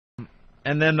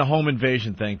And then the home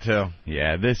invasion thing, too.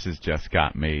 Yeah, this has just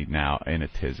got me now in a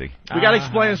tizzy. We got to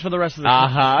explain this for the rest of the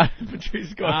country.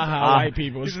 Patrice goes, white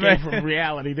people escape from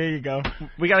reality. There you go.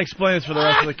 We got to explain this for the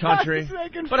rest of the country. He's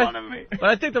making fun of me. But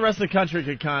I think the rest of the country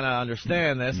could kind of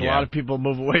understand this. Yeah. A lot of people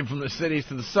move away from the cities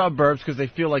to the suburbs because they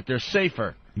feel like they're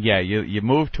safer. Yeah, you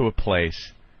move to a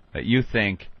place that you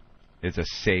think is a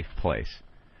safe place.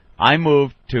 I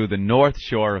moved to the North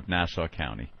Shore of Nassau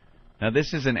County. Now,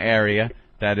 this is an area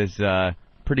that is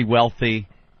pretty wealthy,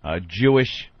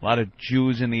 Jewish, a lot of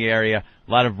Jews in the area,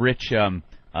 a lot of rich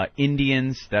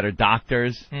Indians that are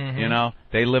doctors, you know.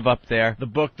 They live up there. The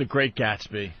book, The Great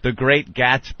Gatsby. The Great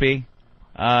Gatsby.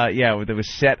 Yeah, there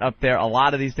was set up there. A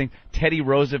lot of these things. Teddy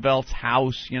Roosevelt's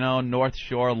house, you know, North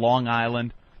Shore, Long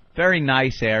Island. Very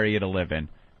nice area to live in.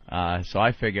 So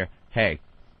I figure, hey,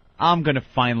 I'm going to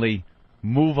finally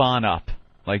move on up.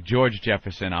 Like George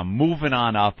Jefferson, I'm moving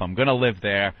on up. I'm going to live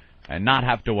there and not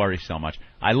have to worry so much.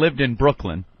 I lived in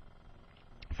Brooklyn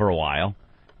for a while,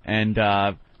 and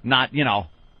not, you know,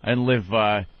 I didn't live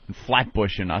in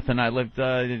Flatbush or nothing. I lived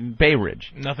in Bay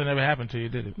Ridge. Nothing ever happened to you,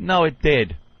 did it? No, it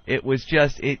did. It was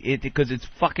just, because it's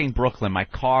fucking Brooklyn. My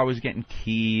car was getting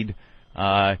keyed.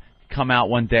 Come out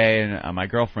one day, and my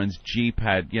girlfriend's Jeep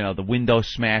had, you know, the window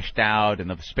smashed out, and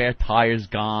the spare tire's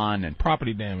gone. And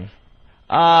property damage.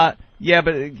 Yeah,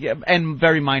 and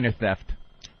very minor theft.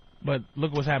 But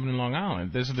look what's happening in Long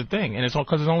Island. This is the thing, and it's all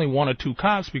because there's only one or two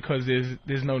cops because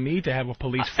there's no need to have a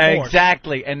police force.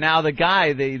 Exactly, and now the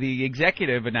guy, the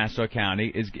executive in Nassau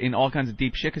County, is in all kinds of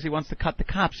deep shit because he wants to cut the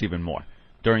cops even more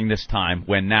during this time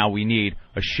when now we need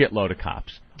a shitload of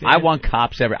cops. I want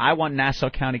cops I want Nassau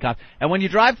County cops. And when you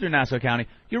drive through Nassau County,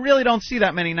 you really don't see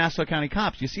that many Nassau County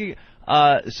cops. You see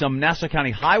some Nassau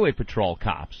County Highway Patrol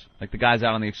cops, like the guys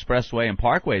out on the expressway and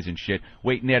parkways and shit,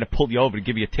 waiting there to pull you over to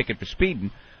give you a ticket for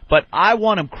speeding. But I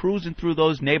want them cruising through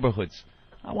those neighborhoods.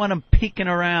 I want them peeking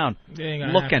around,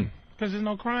 looking. Because there's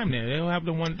no crime there. They don't have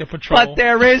the patrol. But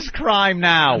there is crime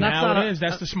now. Now it is.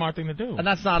 That's the smart thing to do. And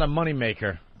that's not a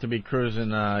moneymaker to be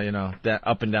cruising, you know,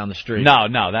 up and down the street.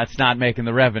 No, that's not making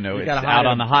the revenue. It's out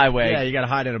on the highway. Yeah, you got to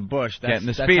hide in a bush. Getting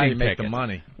the that's speeding how you make tickets. the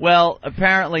money. Well,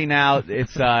 apparently now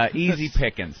it's easy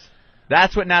pickings.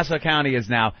 That's what Nassau County is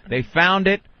now. They found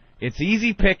it. It's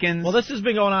easy pickings. Well, this has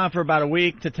been going on for about a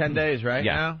week to 10 days, right?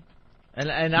 Yeah.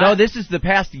 Now? No, this is the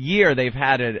past year they've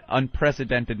had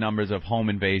unprecedented numbers of home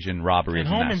invasion robberies. And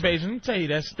home invasion, let me tell you,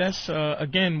 that's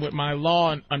again with my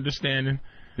law understanding.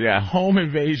 Yeah. Home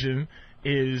invasion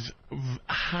is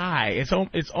high.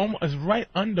 It's almost right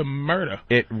under murder.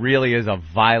 It really is a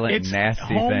violent, nasty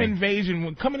thing. Home invasion,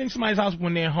 when coming in somebody's house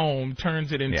when they're home,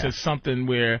 turns it into something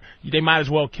where they might as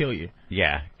well kill you.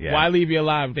 Yeah. Why leave you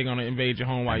alive if they're going to invade your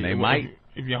home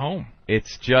if you're home?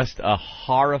 It's just a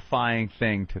horrifying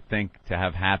thing to think to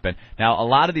have happened. Now, a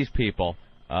lot of these people,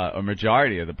 a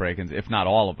majority of the break-ins, if not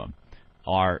all of them,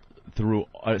 are through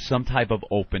some type of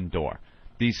open door.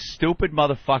 These stupid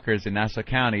motherfuckers in Nassau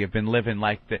County have been living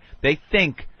like they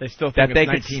still think that they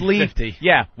it's could sleep,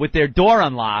 1950. with their door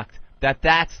unlocked.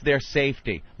 That's their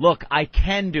safety. Look, I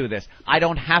can do this. I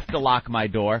don't have to lock my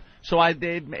door, so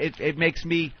it makes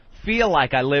me feel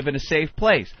like I live in a safe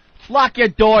place. Lock your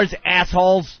doors,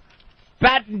 assholes.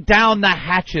 Batten down the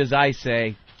hatches, I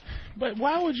say. But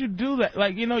why would you do that?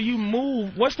 Like, you know, you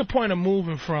move. What's the point of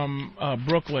moving from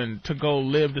Brooklyn to go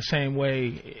live the same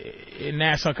way in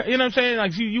Nassau? You know what I'm saying?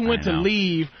 Like, you went to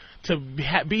leave to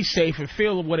be safe and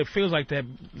feel what it feels like to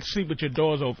sleep with your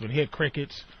doors open, hear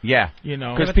crickets. Yeah. You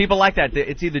know. Because people like that.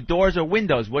 It's either doors or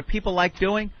windows. What people like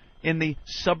doing in the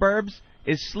suburbs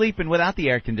is sleeping without the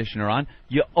air conditioner on.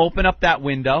 You open up that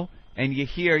window and you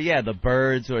hear, the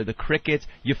birds or the crickets.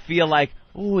 You feel like,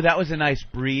 ooh, that was a nice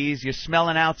breeze. You're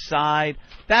smelling outside.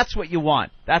 That's what you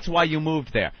want. That's why you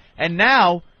moved there. And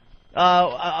now,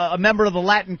 a member of the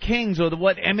Latin Kings, or the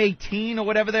M18 or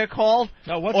whatever they're called,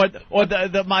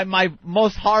 my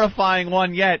most horrifying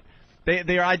one yet.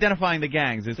 They are identifying the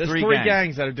gangs. There's three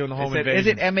gangs that are doing the home invasion. Is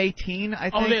it M18,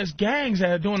 I think? Oh, there's gangs that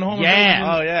are doing the home invasion.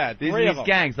 Oh, yeah. These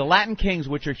gangs. The Latin Kings,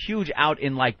 which are huge out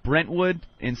in, like, Brentwood,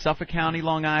 in Suffolk County,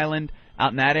 Long Island,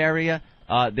 out in that area,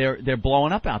 they're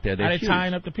blowing up out there. They're Are they huge.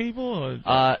 tying up the people?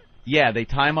 Or? Yeah, they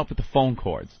tie them up with the phone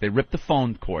cords. They rip the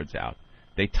phone cords out.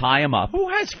 They tie them up. Who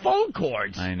has phone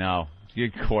cords? I know. You're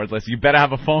cordless. You better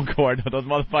have a phone cord. Those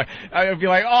motherfuckers. I'd be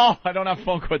like, oh, I don't have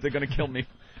phone cords. They're going to kill me.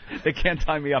 They can't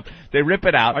tie me up. They rip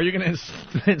it out. Are you going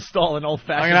to install an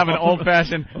old-fashioned? I'm going to have an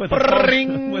old-fashioned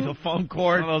with a phone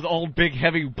cord. One of those old, big,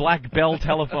 heavy black Bell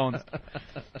telephones.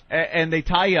 And they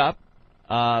tie you up,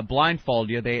 blindfold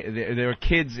you. There are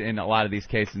kids in a lot of these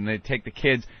cases, and they take the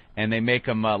kids and they make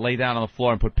them lay down on the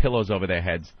floor and put pillows over their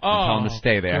heads and tell them to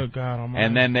stay there. Good God Almighty.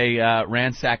 And then they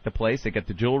ransack the place. They get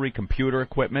the jewelry, computer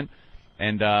equipment,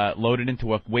 and load it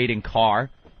into a waiting car,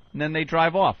 and then they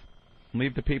drive off.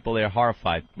 Leave the people there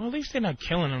horrified. Well, at least they're not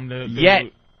killing them.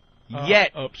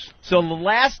 Yet. Oops. So the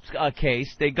last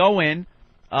case, they go in.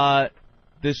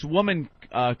 This woman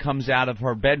comes out of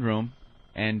her bedroom,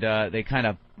 and they kind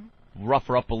of rough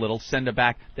her up a little, send her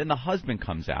back. Then the husband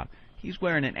comes out. He's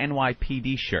wearing an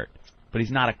NYPD shirt, but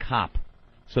he's not a cop.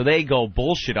 So they go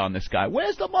bullshit on this guy.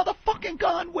 Where's the motherfucking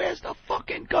gun? Where's the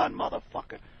fucking gun,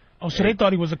 motherfucker? Oh, so they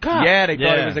theyght he was a cop. Yeah, they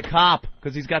thought he was a cop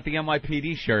because he's got the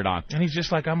NYPD shirt on. And he's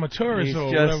just like, I'm a tourist He's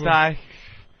or just, whatever.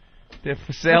 they're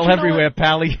for sale everywhere,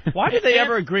 Pally. Why did they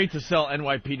ever agree to sell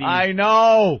NYPD I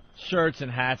know. shirts and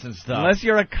hats and stuff? Unless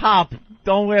you're a cop,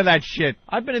 don't wear that shit.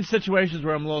 I've been in situations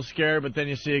where I'm a little scared, but then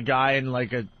you see a guy in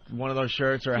like one of those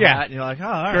shirts or a Yeah. hat, and you're like, oh,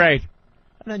 all right. Great.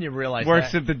 And then you realize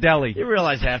Works at the deli. you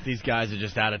realize half these guys are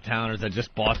just out-of-towners that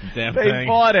just bought the damn They thing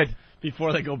bought it.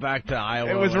 before they go back to Iowa.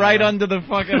 It or was whatever. right under the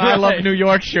fucking I Love New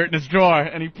York shirt in his drawer,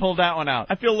 and he pulled that one out.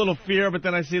 I feel a little fear, but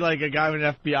then I see like a guy with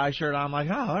an FBI shirt on. I'm like,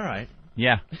 oh, all right.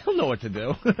 Yeah. He'll know what to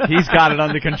do. He's got it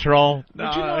under control.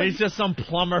 No, he's just some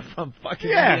plumber from fucking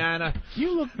Yeah. Indiana.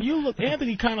 You look.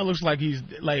 Anthony kind of looks like he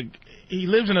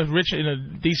lives in a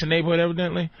decent neighborhood,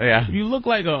 evidently. Yeah. You look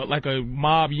like a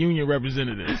mob union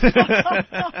representative.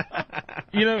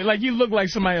 You know, like you look like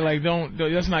somebody like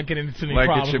let's not get into any Like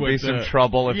problems it should with be some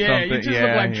trouble or yeah, something. you just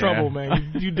look like trouble,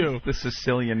 man. You do. The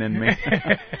Sicilian in me.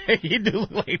 You do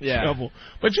look like Yeah. trouble.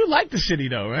 But you like the city,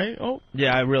 though, right? Oh,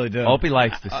 Yeah, I really do. Hope he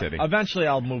likes the city. Eventually,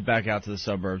 I'll move back out to the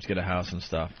suburbs, get a house and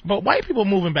stuff. but white people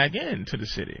moving back into the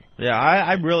city. Yeah,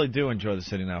 I really do enjoy the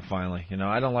city now, finally. You know,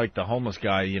 I don't like the homeless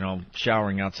guy,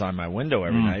 showering outside my window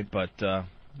every night, but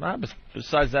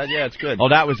besides that, yeah, it's good. Oh,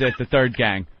 that was it, the third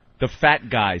gang. The fat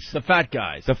guys. The fat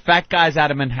guys. The fat guys out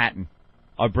of Manhattan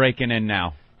are breaking in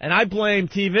now. And I blame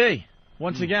TV.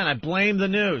 Once again, I blame the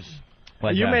news.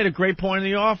 Like You that. made a great point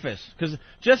in the office. Because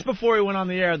just before we went on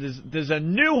the air, there's a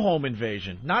new home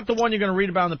invasion. Not the one you're going to read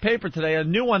about in the paper today, a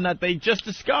new one that they just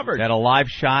discovered. They had a live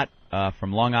shot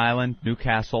from Long Island,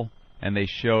 Newcastle, and they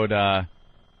showed a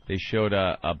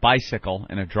bicycle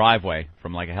in a driveway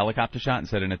from like a helicopter shot and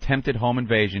said an attempted home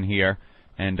invasion here.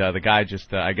 And the guy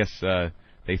just, I guess,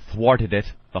 they thwarted it,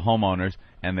 the homeowners,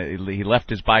 and he left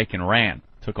his bike and ran,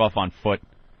 took off on foot.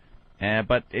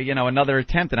 But another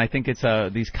attempt, and I think it's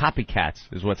these copycats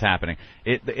is what's happening.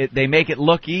 They make it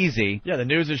look easy. Yeah, the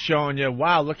news is showing you,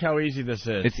 wow, look how easy this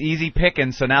is. It's easy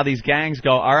picking. So now these gangs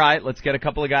go, all right, let's get a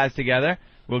couple of guys together.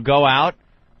 We'll go out,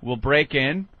 we'll break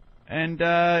in, and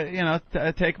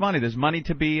take money. There's money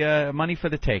to be money for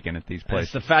the taking at these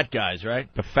places. It's the fat guys, right?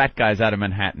 The fat guys out of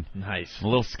Manhattan. Nice. I'm a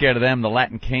little scared of them. The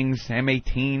Latin Kings,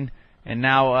 M18, and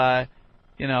now I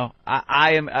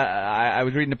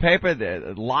was reading the paper.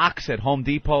 The locks at Home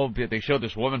Depot. They showed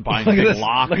this woman buying Look at big this-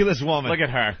 lock. look at this woman. Look at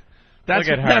her. That's,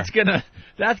 Look at her.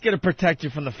 That's gonna protect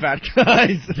you from the fat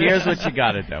guys. Here's what you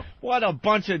got to do. What a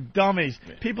bunch of dummies.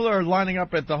 People are lining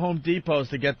up at the Home Depots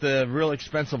to get the real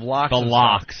expensive locks. The and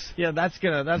locks. stuff. Yeah, that's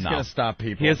gonna stop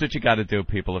people. Here's what you got to do,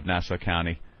 people of Nassau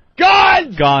County.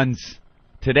 guns. Guns.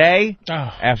 Today,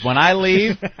 Oh. when I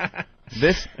leave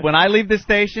the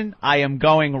station, I am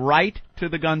going right to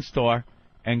the gun store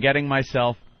and getting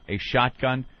myself a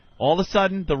shotgun. All of a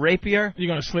sudden, the rapier, You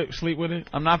gonna sleep with it?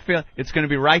 I'm not feeling. It's going to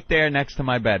be right there next to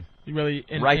my bed. You really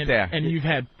Right there. And you've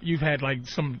had like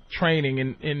some training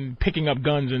in picking up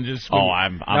guns and just. No,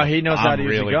 he knows how to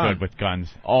use a really gun. good with guns.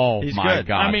 Oh He's my good.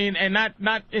 God! I mean, and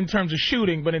not in terms of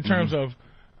shooting, but in terms of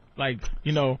like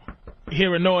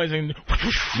hear a noise and.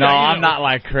 no, I'm not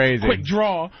like crazy. Quick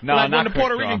draw. No, like not when the quick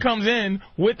Puerto draw. Rican comes in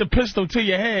with the pistol to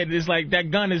your head, it's like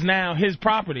that gun is now his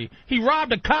property. He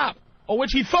robbed a cop, or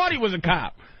which he thought he was a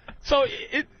cop. So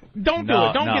don't do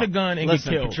it. Don't no. get a gun and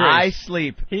Listen, get killed. Patrice. I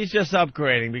sleep. He's just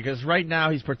upgrading because right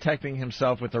now he's protecting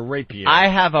himself with a rapier. I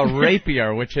have a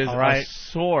rapier, which is All right. a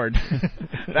sword.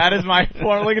 That is my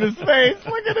Look at his face.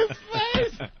 Look at his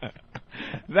face.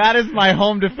 That is my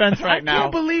home defense right I now.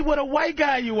 can't believe what a white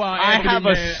guy you are. I Anthony, have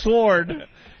man. a sword.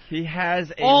 He has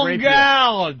a En rapier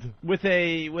garde. with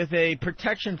a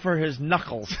protection for his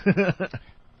knuckles.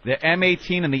 The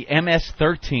M18 and the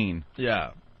MS-13,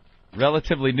 Yeah.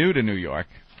 relatively new to New York.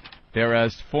 They're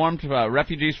formed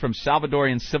refugees from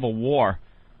Salvadorian Civil War.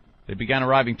 They began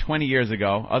arriving 20 years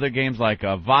ago. Other games like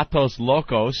Vatos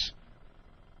Locos,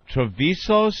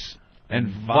 Trevisos, and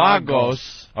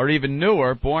Vagos are even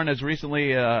newer. Born as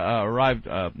recently arrived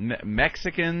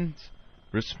Mexicans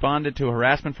responded to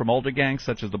harassment from older gangs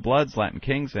such as the Bloods, Latin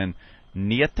Kings, and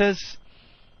Nietas.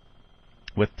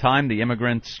 With time, the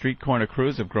immigrant street corner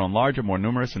crews have grown larger, more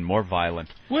numerous, and more violent.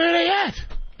 Where are they at?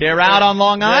 They're out on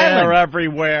Long Island. They're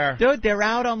everywhere. Dude, they're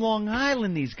out on Long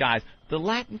Island, these guys. The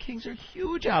Latin Kings are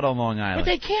huge out on Long Island.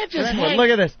 But they can't just hang. Look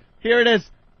at this. Here it is.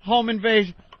 Home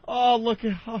invasion. Oh, look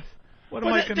at... Oh, what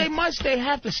am I gonna... They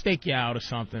have to stake you out or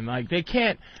something. Like, they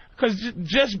can't... Because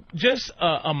just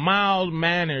a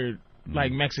mild-mannered,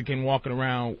 like, Mexican walking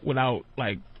around without,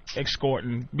 like,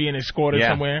 being escorted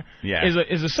somewhere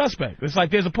is a suspect. It's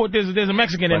like there's a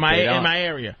Mexican in my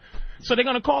area. So they're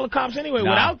going to call the cops anyway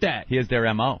without that. Here's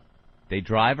their MO. They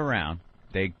drive around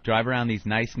these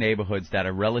nice neighborhoods that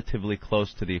are relatively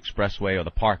close to the expressway or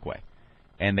the parkway.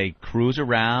 And they cruise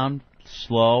around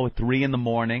slow at 3 in the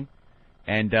morning.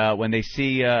 And when they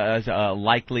see a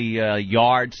likely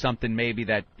yard, something maybe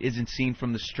that isn't seen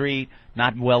from the street,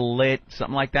 not well lit,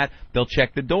 something like that, they'll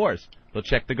check the doors. They'll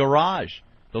check the garage.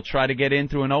 They'll try to get in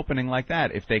through an opening like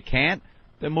that. If they can't,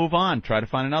 then move on. Try to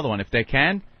find another one. If they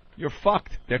can, you're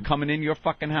fucked. They're coming in your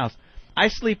fucking house. I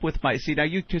sleep with my... See, now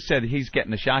you just said he's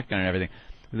getting the shotgun and everything.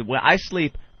 When I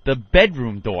sleep, the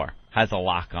bedroom door has a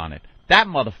lock on it. That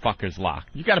motherfucker's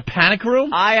locked. You got a panic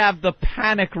room? I have the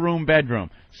panic room bedroom.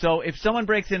 So if someone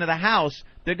breaks into the house,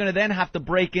 they're going to then have to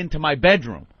break into my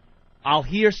bedroom. I'll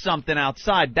hear something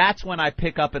outside. That's when I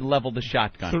pick up and level the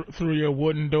shotgun. Through your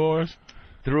wooden doors?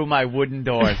 Through my wooden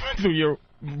doors. Through your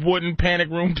wooden panic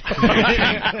room door.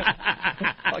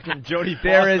 Fucking Jodie Foster.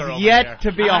 There is yet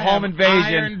to be a home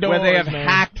invasion where they have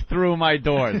hacked through my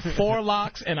doors. 4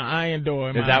 locks and an iron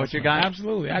door. Is that what you got?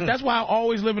 Absolutely. That's why I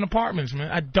always live in apartments, man.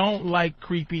 I don't like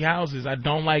creepy houses. I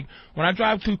don't like... When I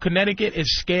drive to Connecticut, it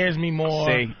scares me more.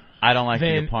 See, I don't like the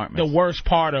than apartments. the worst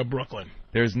part of Brooklyn.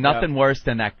 There's nothing worse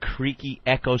than that creaky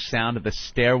echo sound of the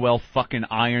stairwell fucking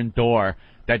iron door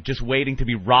that just waiting to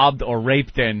be robbed or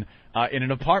raped in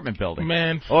an apartment building.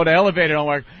 Man. Oh, the elevator don't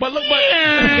work. But look, wait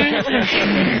a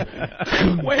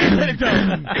minute,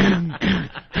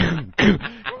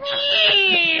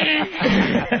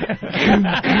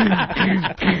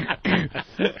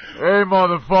 Hey,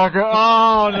 motherfucker.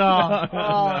 Oh, no.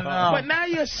 Oh, no. But now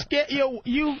you're scared.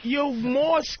 You're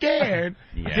more scared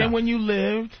than when you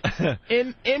lived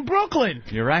in Brooklyn.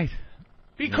 You're right.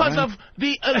 Because of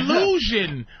the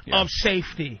illusion of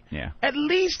safety. Yeah. At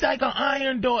least like an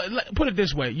iron door. Put it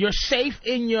this way. You're safe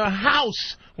in your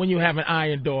house when you have an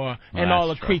iron door and all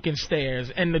the creaking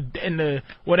stairs and the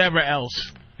whatever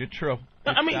else. You're true.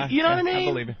 I mean, you know what I mean? I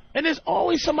believe it. And there's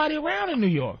always somebody around in New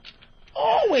York.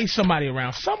 Always somebody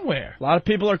around somewhere. A lot of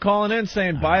people are calling in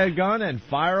saying buy a gun and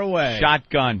fire away.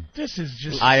 Shotgun. This is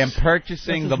just... I am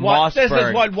purchasing the Mossberg. This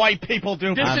is what white people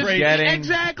do for free.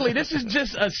 Exactly. This is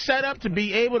just a setup to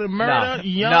be able to murder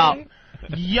young,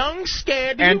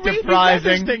 scared...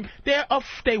 Enterprising.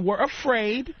 They were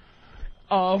afraid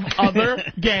of other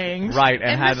gangs. Right,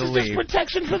 and had to leave. leave. This is just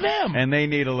protection for them. And they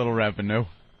need a little revenue.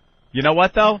 You know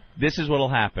what, though? This is what'll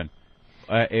happen.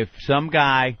 If some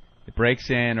guy breaks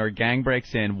in or a gang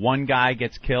breaks in, one guy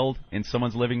gets killed in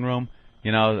someone's living room,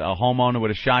 you know, a homeowner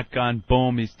with a shotgun,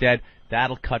 boom, he's dead.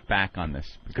 That'll cut back on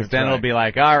this. Because then it'll be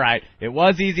like, all right, it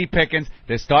was easy pickings.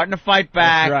 They're starting to fight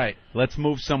back. That's right. Let's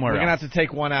move somewhere else. We're going to have to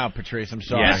take one out, Patrice. I'm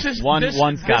sorry. Yeah.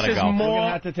 One's got to go. We're going to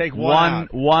have to take one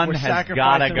out. One has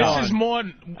got to go. This is more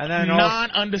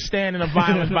non-understanding of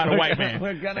violence by the white man.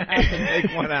 We're going to have to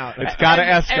take one out. It's got to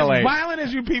escalate. As violent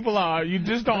as you people are, you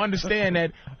just don't understand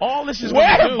that all this is We're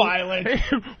going to do... violent.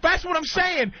 That's what I'm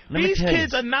saying. These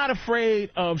kids are not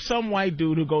afraid of some white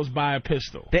dude who goes by a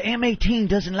pistol. The M18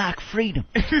 doesn't like freedom.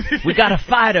 We got to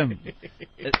fight him.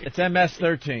 It's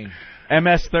MS-13.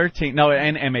 MS-13. No,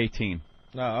 and M18.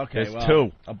 Oh, okay. There's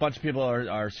two. A bunch of people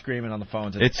are screaming on the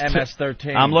phones. It's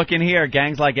MS-13. I'm looking here.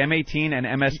 Gangs like M18 and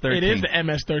MS-13. It is the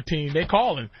MS-13. They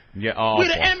calling. Yeah. Oh, we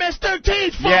the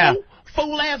MS-13, fool. Yeah.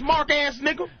 Fool-ass, mark-ass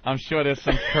nigga. I'm sure there's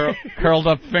some curled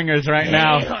up fingers right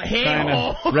now trying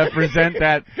to represent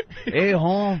that. Hey,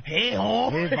 home. Hey,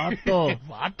 home. Hey,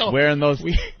 vato. Wearing those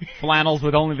flannels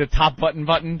with only the top button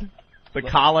buttoned. The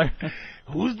collar.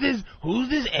 Who's this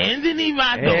Anthony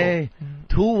Vato? Hey,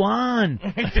 2-1.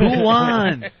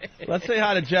 2-1. Let's say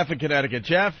hi to Jeff in Connecticut.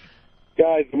 Jeff?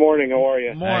 Guys, good morning. How are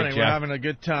you? Good morning. Hi, We're having a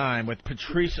good time with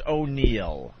Patrice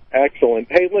O'Neill. Excellent.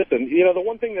 Hey, listen, you know, the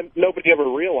one thing that nobody ever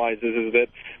realizes is that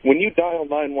when you dial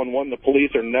 911, the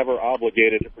police are never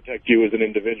obligated to protect you as an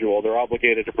individual. They're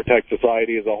obligated to protect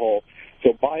society as a whole.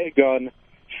 So buy a gun,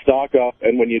 stock up,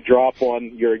 and when you drop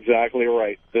one, you're exactly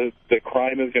right. The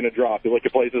crime is going to drop. You look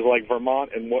at places like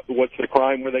Vermont, and what's the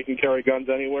crime where they can carry guns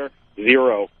anywhere?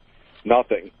 Zero.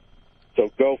 Nothing. So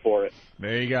go for it.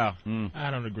 There you go.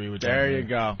 I don't agree with that. There man. you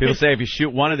go. People say if you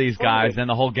shoot one of these guys, Proven. then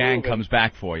the whole gang Proven. comes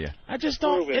back for you. I just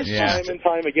don't. Proven. It's Time and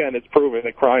time again, it's proven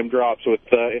that crime drops with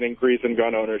an increase in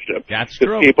gun ownership. That's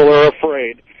Because true. people are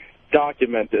afraid.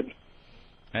 Documented.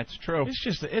 That's true.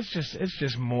 It's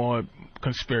just more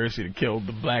conspiracy to kill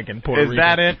the black and Puerto Rican. Is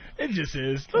that it? It just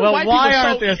is. Well, White why people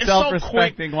aren't there so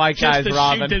self-respecting quick white guys, just to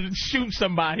Robin? shoot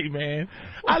somebody, man.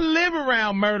 I live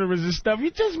around murderers and stuff.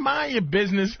 You just mind your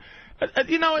business.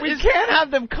 You know, We can't have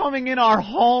them coming in our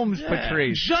homes,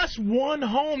 Patrice. Just one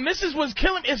home. This is what's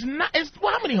killing. It's not. It's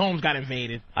well, how many homes got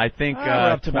invaded? I think We're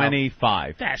up to about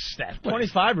 25. That's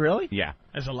 25, really? Yeah,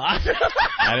 That's a lot.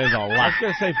 that is a I was lot.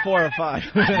 going to say 4 or 5.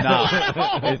 No,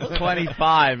 it's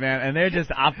 25, man, and they're just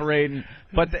operating.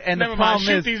 But the Never mind. problem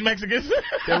Shoot is these Mexicans.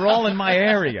 they're all in my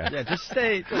area. Yeah, just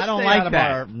stay. I don't stay like out of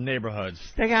that. our neighborhoods.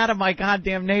 Stay out of my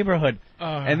goddamn neighborhood.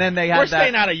 And then they We're had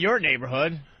staying that. out of your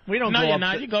neighborhood. We don't No, go you're up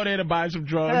not. to- You go there to buy some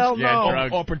drugs. Hell no.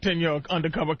 Or pretend you're an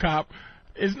undercover cop.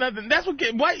 It's nothing. That's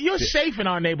what you're safe in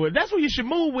our neighborhood. That's where you should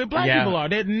move where black Yeah. people are.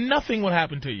 Nothing will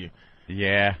happen to you.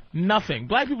 Yeah, Nothing.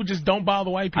 Black people just don't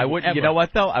bother white people. I wouldn't. Ever. You know what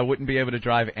though? I wouldn't be able to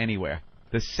drive anywhere.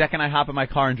 The second I hop in my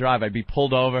car and drive, I'd be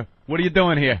pulled over. What are you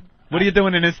doing here? What are you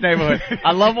doing in this neighborhood?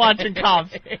 I love watching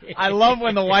cops. I love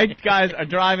when the white guys are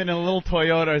driving in a little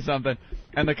Toyota or something,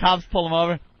 and the cops pull them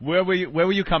over. Where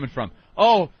were you coming from?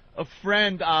 Oh, a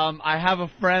friend. I have a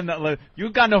friend that lives. You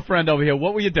got no friend over here.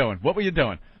 What were you doing? What were you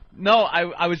doing? No,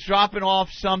 I was dropping off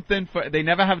something for. They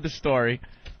never have the story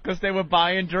because they were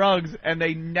buying drugs, and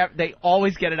they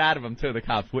always get it out of them too. The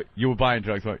cops. What, you were buying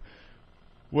drugs? Like,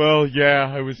 well, yeah,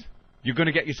 I was. You're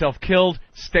gonna get yourself killed.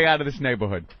 Stay out of this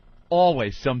neighborhood.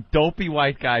 Always some dopey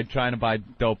white guy trying to buy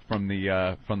dope from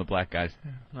the black guys.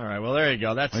 All right, well, there you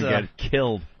go. That's I get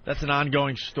killed. That's an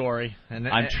ongoing story. And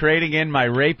I'm trading in my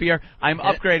rapier. I'm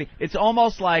upgrading. It's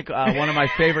almost like one of my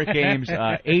favorite games,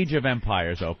 Age of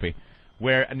Empires, Opie,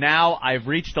 where now I've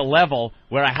reached a level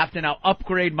where I have to now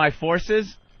upgrade my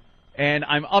forces, and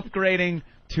I'm upgrading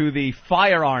to the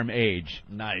firearm age.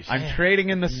 Nice. I'm trading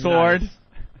in the sword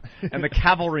and the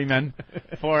cavalrymen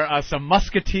for some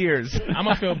musketeers. I'm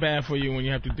gonna feel bad for you when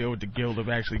you have to deal with the guilt of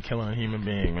actually killing a human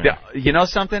being, man. Yeah, you know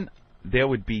something? There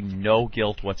would be no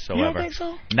guilt whatsoever. You don't think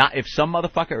so? Not if some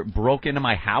motherfucker broke into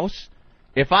my house.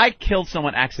 If I killed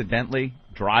someone accidentally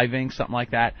driving something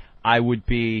like that, it would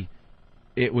be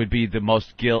the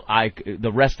most guilt.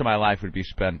 The rest of my life would be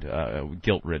spent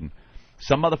guilt-ridden.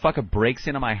 Some motherfucker breaks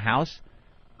into my house.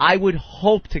 I would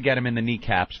hope to get him in the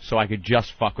kneecaps so I could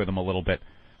just fuck with him a little bit.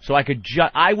 So I could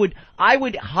I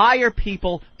would hire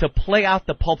people to play out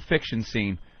the Pulp Fiction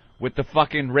scene with the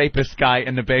fucking rapist guy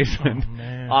in the basement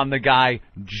on the guy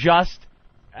just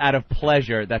out of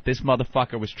pleasure that this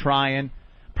motherfucker was trying.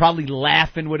 Probably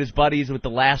laughing with his buddies with the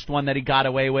last one that he got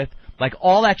away with. Like,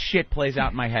 all that shit plays out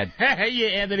in my head. Yeah,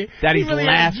 Anthony. That You he's really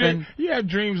laughing. You have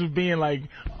dreams of being like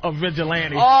a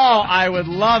vigilante. Oh, I would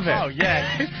love it. Oh,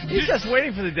 yeah. He's just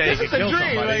waiting for the day This to is a kill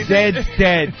dream, somebody. like- Dead's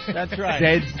dead. That's right.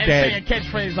 Dead's And say a dead.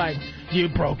 catchphrase like, "You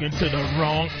broke into the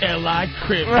wrong L.I.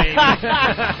 crib, baby."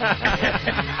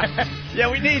 Yeah,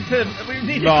 we need to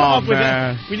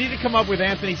come up with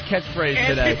Anthony's catchphrase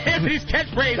today. Anthony's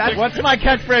catchphrase. What's my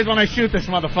catchphrase when I shoot this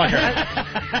motherfucker?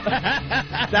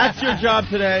 That's your job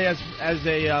today as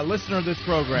a listener of this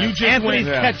program. You just Anthony's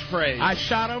went- catchphrase. I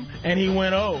shot him, and he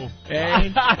went, "Oh, eh?"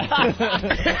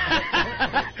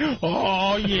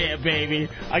 Oh, yeah, baby.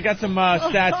 I got some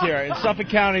stats here. In Suffolk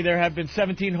County, there have been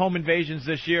 17 home invasions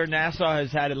this year. Nassau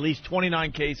has had at least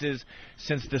 29 cases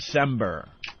since December.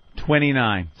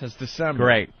 29. Since December.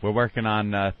 Great. We're working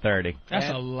on 30. That's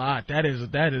a lot. That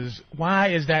is. Why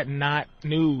is that not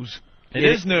news? It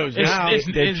is news now.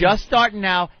 They're just starting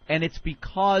now, and it's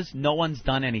because no one's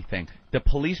done anything. The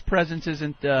police presence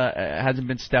hasn't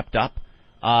been stepped up.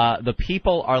 The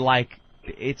people are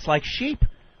it's like sheep.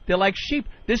 They're like sheep.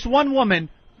 This one woman,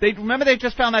 they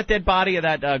just found that dead body of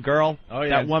that girl. Oh,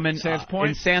 yeah. That woman Sands Point?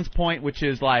 in Sands Point, which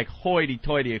is like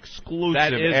hoity-toity exclusive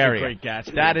That is area. the Great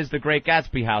Gatsby. That is the Great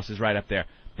Gatsby house is right up there.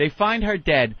 They find her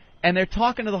dead, and they're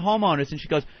talking to the homeowners, and she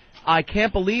goes, "I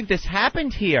can't believe this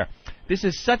happened here. This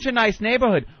is such a nice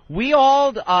neighborhood. We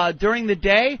all, during the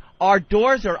day, our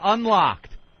doors are unlocked."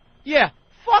 Yeah,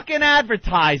 fucking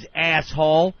advertise,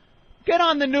 asshole. Get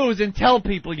on the news and tell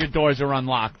people your doors are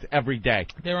unlocked every day.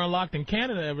 They're unlocked in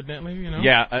Canada, evidently, you know.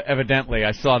 Yeah, evidently.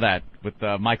 I saw that with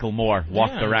Michael Moore.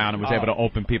 Walked around and was able to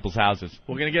open people's houses.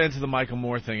 We're going to get into the Michael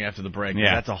Moore thing after the break.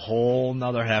 Yeah. That's a whole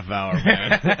nother half hour,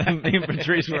 man. Me and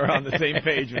Patrice were on the same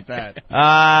page with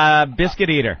that.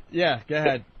 Biscuit Eater. Yeah, go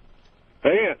ahead.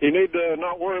 Hey, you need to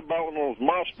not worry about one of those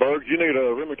Mossbergs. You need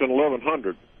a Remington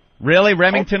 1100. Really?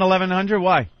 Remington 1100?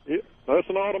 Why? Yeah. That's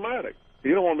an automatic.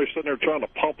 You don't want to be sitting there trying to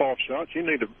pump off shots. You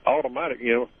need an automatic,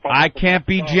 I can't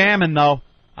be jamming, though.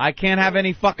 I can't have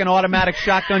any fucking automatic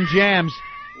shotgun jams.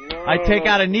 I take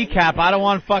out a kneecap. I don't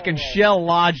want fucking shell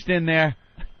lodged in there.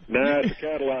 Nah, it's a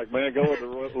Cadillac, man. Go with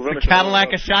the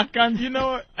Cadillac of shotguns? You know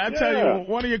what? I tell you,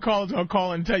 one of your callers will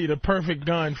call and tell you the perfect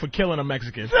gun for killing a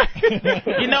Mexican.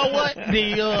 You know what?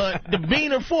 The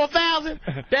Beaner 4000,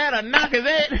 that'll knock his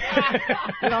head.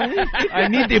 I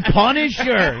need the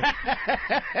Punisher.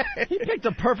 He picked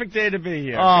a perfect day to be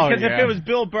here. Oh, because yeah. if it was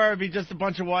Bill Burr, it'd be just a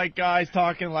bunch of white guys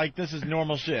talking like this is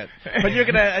normal shit. But you're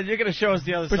gonna show us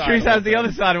the other side. Patrice has the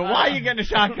other side of it. Why are you getting a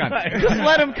shotgun? Just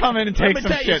let him come in and take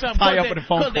some shit, tie up with a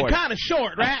phone cord. They're kind of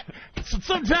short, right? So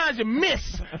sometimes you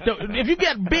miss. If you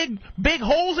get big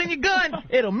holes in your gun,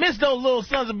 it'll miss those little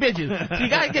sons of bitches. So you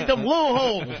gotta get them little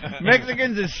holes.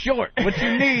 Mexicans is short. What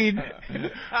you need?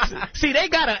 See, they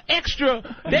got an extra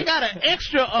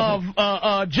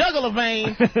jugular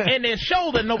vein in their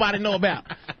shoulder nobody know about.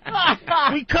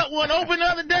 We cut one open the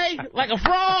other day like a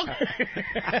frog.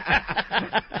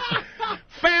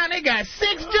 Found they got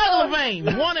 6 jugular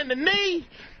veins, one in the knee.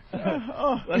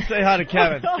 Let's say hi to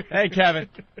Kevin. Hey, Kevin.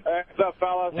 Hey, what's up,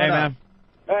 fellas? Hey, man.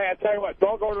 Hey, I tell you what,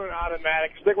 don't go to an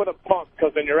automatic. Stick with a pump,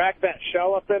 because when you rack that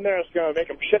shell up in there, it's going to make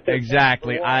them shit their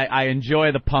Exactly. pants. I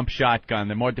enjoy the pump shotgun.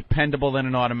 They're more dependable than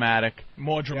an automatic.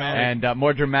 More dramatic. And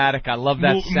more dramatic. I love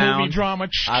that sound. Movie drama.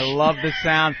 I love the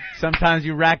sound. Sometimes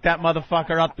you rack that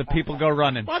motherfucker up, the people go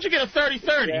running. Why don't you get a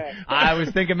 30-30? Yeah. I was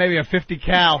thinking maybe a 50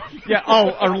 cal. Yeah.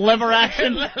 Oh, a lever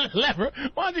action. Lever.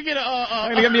 Why don't you get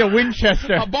I'm gonna get me a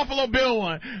Winchester, a Buffalo Bill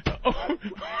one?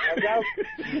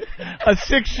 a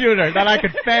 6-shooter that I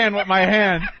could fan with my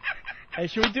hand. Hey,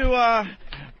 should we do?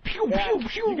 Pew, pew,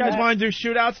 pew. You guys want to do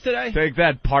shootouts today? Take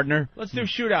that, partner. Let's do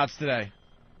shootouts today.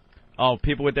 Oh,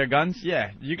 people with their guns?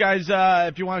 Yeah, you guys,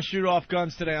 if you want to shoot off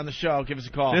guns today on the show, give us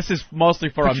a call. This is mostly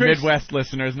for Patrice, our Midwest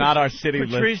listeners, not our city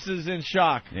listeners. Patrice is in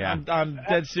shock. Yeah. I'm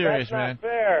dead serious, That's not man.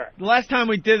 fair. The last time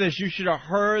we did this, you should have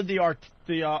heard the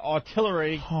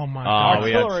artillery. Oh my God! Oh,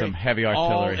 we had Artillery. some heavy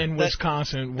All artillery. in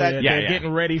Wisconsin, that- where yeah, they're yeah.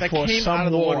 getting ready That for came some out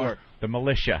of the war. woodwork. The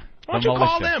militia. Why don't The you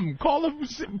call militia. them? Call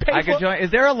them. Pay I for could join. Is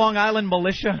there a Long Island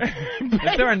militia?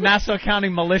 Is there a Nassau County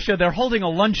militia? They're holding a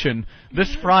luncheon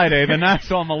this Friday, the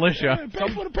Nassau militia.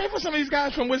 Pay for some of these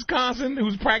guys from Wisconsin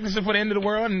who's practicing for the end of the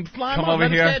world and fly Come them over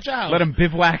out, here. out. Let them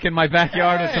bivouac in my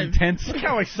backyard with some Yeah. tents. Look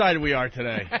how excited we are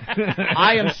today.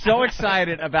 I am so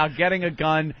excited about getting a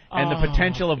gun and the Oh,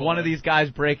 potential of one of these guys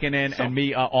breaking in and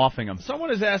me offing them. Someone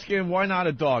is asking, why not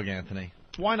a dog, Anthony?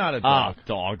 Why not a dog?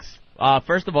 Dogs.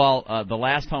 First of all, the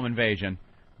last home invasion,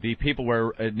 the people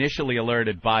were initially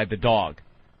alerted by the dog,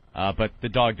 but the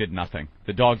dog did nothing.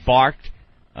 The dog barked.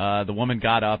 The woman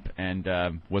got up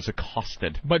and was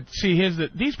accosted. But see,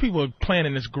 these people are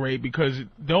planning this great because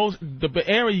the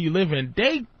area you live in,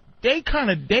 they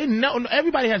know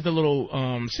everybody has the little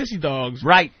sissy dogs,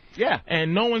 Right. Yeah.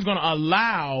 and no one's gonna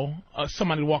allow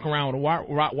somebody to walk around with a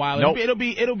Rottweiler. Nope.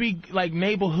 It'll be like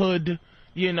neighborhood.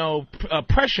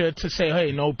 Pressure to say,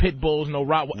 hey, no pit bulls, no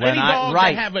Rottweiler. Any dogs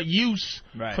that have a use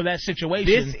for that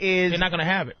situation, they're not going to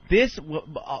have it.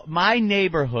 My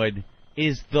neighborhood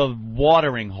is the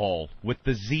watering hole with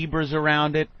the zebras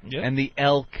around it and the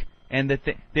elk and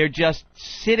they're just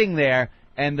sitting there,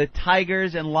 and the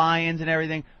tigers and lions and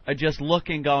everything are just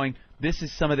looking, going, this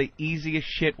is some of the easiest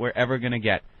shit we're ever going to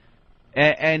get.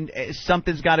 And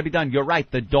something's got to be done. You're right.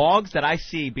 The dogs that I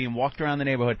see being walked around the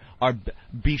neighborhood are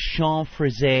Bichon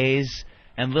Frisés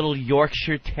and little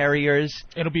Yorkshire Terriers.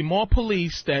 It'll be more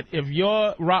police that if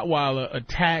your Rottweiler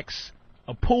attacks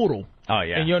a poodle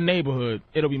in your neighborhood,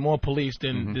 it'll be more police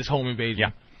than this home invasion.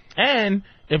 Yeah. And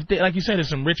if they, like you said, there's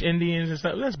some rich Indians and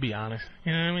stuff. Let's be honest.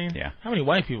 You know what I mean? Yeah. How many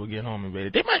white people get home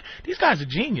invaded? These guys are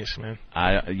genius, man.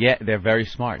 Yeah, they're very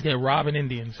smart. They're robbing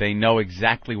Indians. They know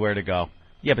exactly where to go.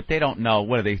 Yeah, but they don't know.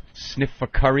 What do they sniff for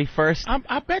curry first?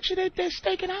 I bet you they're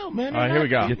staking out, man. All right, here we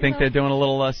go. You think they're doing a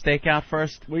little stakeout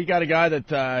first? We got a guy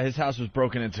that his house was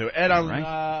broken into. Ed,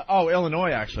 Illinois,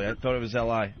 actually. I thought it was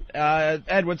L.I.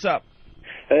 Ed, what's up?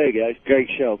 Hey, guys. Great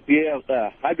show. Yeah,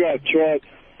 I drive a truck,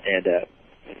 and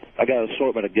I got an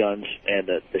assortment of guns, and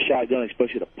the shotgun,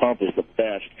 especially the pump, is the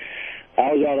best.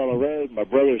 I was out on the road. My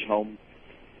brother's home,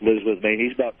 lives with me.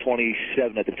 He's about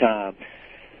 27 at the time.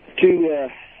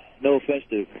 No offense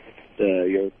to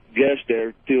your guest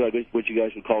there, what you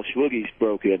guys would call swoogies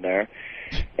broke in there.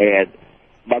 And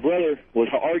my brother was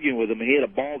arguing with him, and he had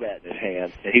a ball bat in his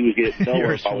hand, and he was getting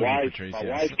nowhere. My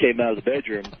wife came out of the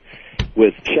bedroom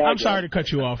with shotgun. I'm sorry to cut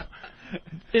you off.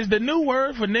 Is the new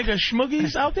word for nigga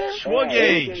schmoogies out there?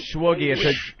 Schwoogie.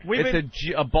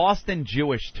 It's a Boston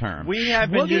Jewish term. We have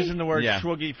been Schwoogie? using the word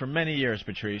schwoogie for many years,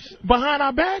 Patrice. Behind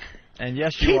our back? And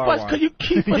yes, you are one. Could you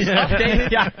keep us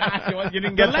updated? You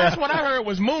didn't The get last one I heard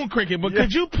was Moon Cricket, but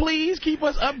could you please keep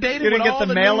us updated? You didn't with get all the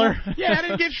the mailer? Yeah, I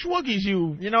didn't get Schwoogies.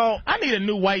 You know, I need a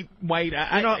new white.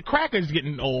 Cracker's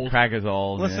getting old. Cracker's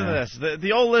old. Listen to this.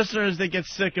 The old listeners, they get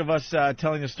sick of us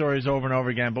telling the stories over and over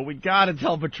again, but we got to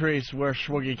tell Patrice where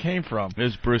Schwoogie came from.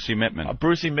 There's Brucey Mittman.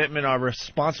 Brucey Mittman, our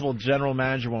responsible general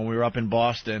manager when we were up in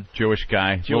Boston. Jewish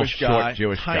guy. Jewish guy.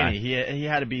 Tiny. He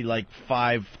had to be like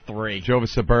 5'3". Drove a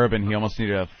Suburban. He almost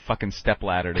needed a fucking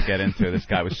stepladder to get into. This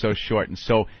guy was so short and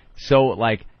so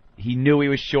like he knew he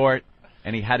was short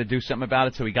and he had to do something about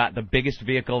it. So he got the biggest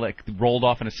vehicle that rolled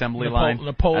off an assembly line.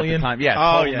 Napoleon. At the time. Yeah.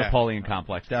 Total Napoleon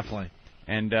complex. Definitely.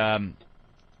 And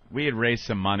we had raised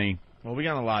some money. Well, we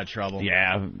got in a lot of trouble.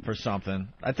 Yeah, for something.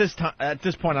 At this point,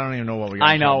 I don't even know what we got.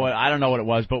 I don't know what it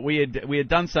was, but we had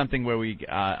done something where we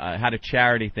had a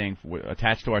charity thing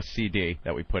attached to our CD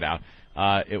that we put out.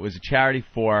 It was a charity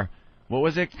for what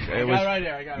was it? I got it right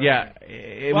there.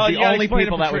 It was the only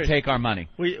people that would take our money.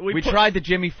 We tried the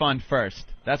Jimmy Fund first.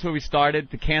 That's where we started.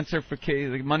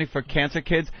 The money for cancer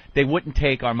kids. They wouldn't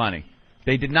take our money.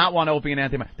 They did not want Opie and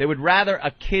Anthony. They would rather a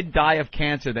kid die of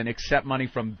cancer than accept money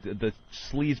from the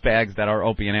sleaze bags that are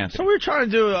Opie and Anthony. So we were trying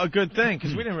to do a good thing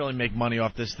because we didn't really make money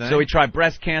off this thing. So we tried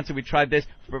breast cancer. We tried this.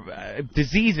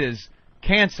 Diseases,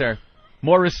 cancer,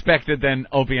 more respected than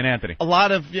Opie and Anthony. A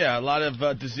lot of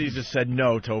diseases said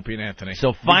no to Opie and Anthony.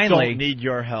 So finally, we don't need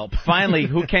your help. Finally,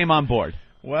 who came on board?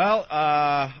 Well,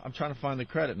 I'm trying to find the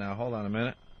credit now. Hold on a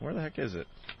minute. Where the heck is it?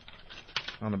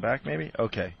 On the back, maybe?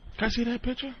 Okay. Can I see that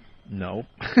picture? No,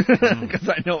 because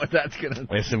I know what that's gonna.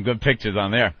 There's some good pictures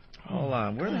on there. Hold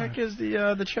on, where the heck is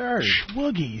the charity?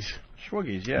 Schwoogies.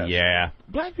 Schwoogies, yeah. Yeah.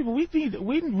 Black people, we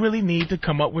really need to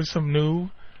come up with some new.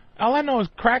 All I know is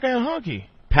Cracker and Hunky.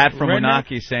 Pat from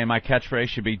Winaki saying my catchphrase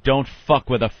should be "Don't fuck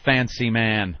with a fancy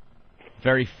man."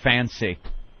 Very fancy.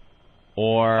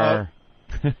 Or.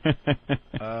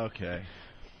 Okay.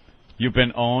 You've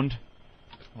been owned.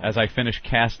 As I finish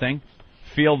casting,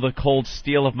 feel the cold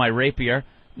steel of my rapier.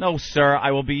 No, sir,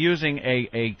 I will be using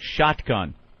a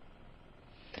shotgun.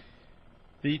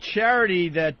 The charity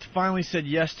that finally said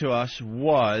yes to us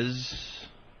was...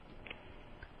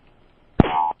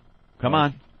 Come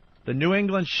on. The New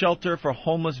England Shelter for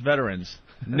Homeless Veterans.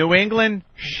 New England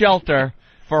Shelter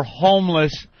for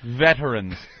Homeless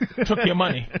Veterans. Took your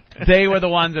money. They were the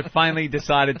ones that finally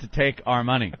decided to take our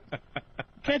money.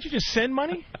 Can't you just send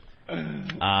money?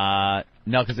 No,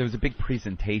 because there was a big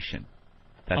presentation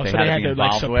that they had to be to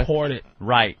involved with. Support it.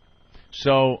 Right.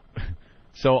 So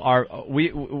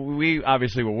we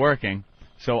obviously were working.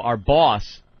 So our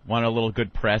boss wanted a little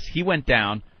good press. He went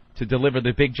down to deliver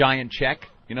the big giant check.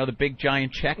 You know the big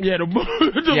giant check? Yeah, the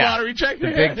lottery check. The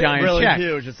big giant really check.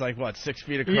 Huge. It's like, what, 6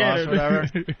 feet across or whatever?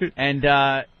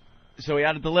 And so he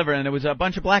had to deliver, and there was a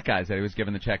bunch of black guys that he was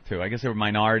giving the check to. I guess they were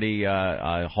minority,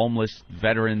 homeless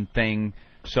veteran thing.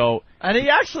 And he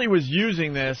actually was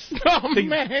using this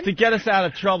to get us out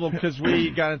of trouble because we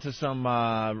got into some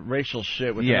racial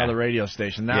shit with another radio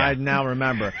station. Now I now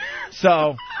remember.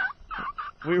 So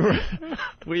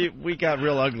we got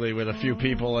real ugly with a few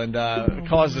people and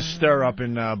caused a stir up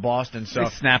in Boston. So they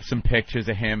snapped some pictures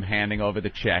of him handing over the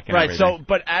check. And right. everything. So,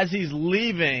 but as he's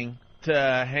leaving to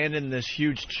hand in this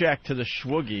huge check to the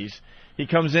Schwoogies, he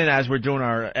comes in as we're doing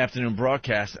our afternoon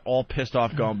broadcast, all pissed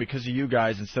off, going, because of you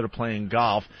guys, instead of playing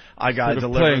golf, I got to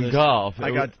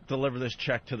deliver this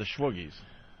check to the Schwoogies.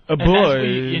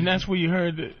 And that's where you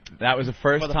heard it. That was the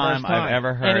first time I've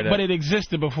ever heard it. But it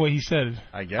existed before he said it.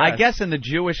 I guess in the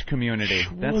Jewish community.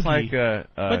 Schwoogie. That's like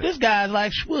but this guy's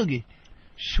like Schwoogie.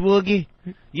 Schwoogie.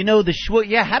 You know the Schwoogie.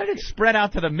 Yeah, how did it spread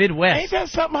out to the Midwest? Ain't that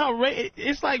somehow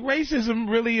it's like racism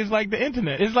really is like the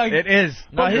internet. It's like it is.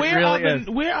 But where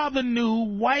are the new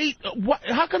white?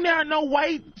 How come there are no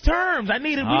white terms? We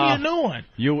need a new one.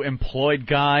 You employed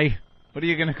guy. What are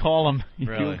you going to call him?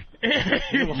 Really?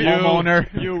 You homeowner.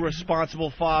 You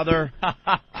responsible father.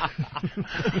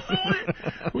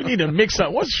 We need to mix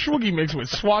up. What's Schwoogie mixed with?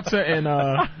 Schwarzer and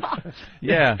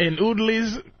and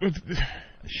Oodleys.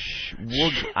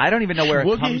 I don't even know where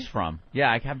it comes from. Yeah,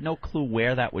 I have no clue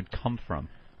where that would come from.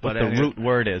 What the root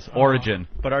word is. Origin.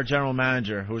 But our general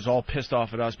manager, who was all pissed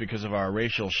off at us because of our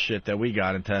racial shit that we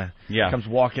got into, comes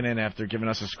walking in after giving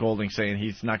us a scolding saying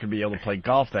he's not going to be able to play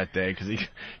golf that day because he's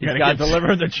got to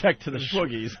deliver the check to the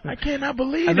Schwoogies. I cannot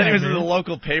believe And then he was man. in the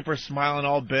local paper smiling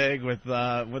all big with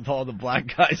all the black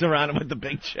guys around him with the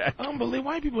big check. Unbelievable.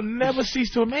 White people never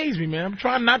cease to amaze me, man. I'm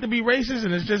trying not to be racist,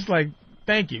 and it's just like,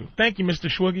 thank you, Mr.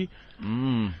 Schwoogie.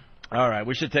 All right,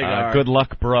 we should take good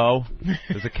luck, bro.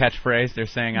 There's a catchphrase they're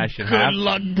saying I should have. Good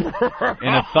luck, bro. In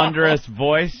a thunderous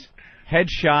voice.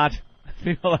 Headshot.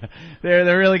 People,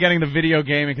 they're really getting the video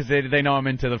gaming because they know I'm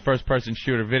into the first-person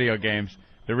shooter video games.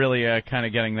 They're really kind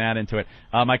of getting that into it.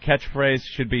 My catchphrase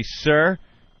should be, "Sir,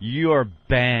 you're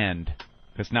banned,"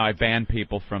 because now I ban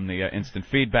people from the instant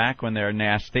feedback when they're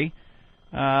nasty.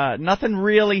 Nothing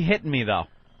really hit me though.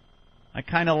 I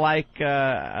kind of like.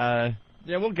 Yeah,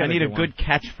 we'll get. I need a good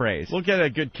catchphrase. We'll get a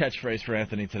good catchphrase for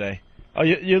Anthony today. Oh,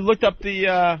 you looked up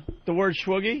the word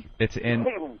schwoogie? It's in.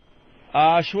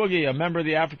 Schwoogie, a member of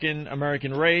the African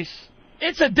American race.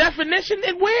 It's a definition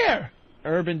in where?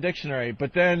 Urban Dictionary.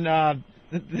 But then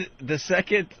the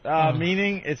second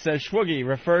meaning, it says schwoogie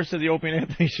refers to the Opie and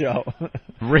Anthony show.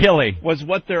 Really? Was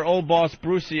what their old boss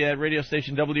Brucey at radio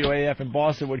station WAF in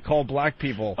Boston would call black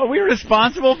people. Are we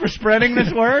responsible for spreading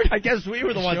this word? I guess we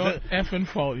were the ones that...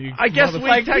 effing fault, you. I guess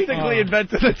we technically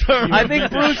invented the term. I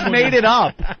think Bruce made it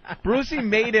up. Brucey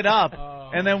made it up.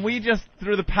 And then we just,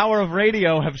 through the power of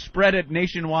radio, have spread it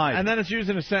nationwide. And then it's used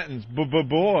in a sentence.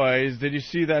 Boys, did you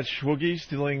see that schwoogie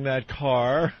stealing that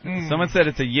car? Someone said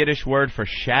it's a Yiddish word for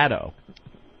shadow.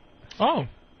 Oh. All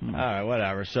right,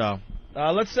 whatever. So,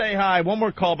 let's say hi. One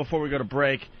more call before we go to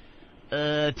break.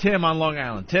 Tim on Long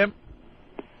Island. Tim?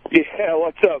 Yeah,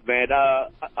 what's up, man?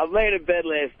 I'm laying in bed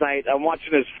last night. I'm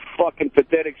watching this fucking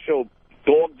pathetic show,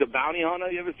 Dog the Bounty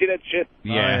Hunter. You ever see that shit?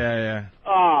 Yeah.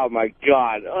 Oh, my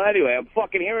God. Anyway, I'm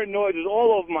fucking hearing noises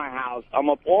all over my house. I'm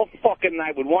up all fucking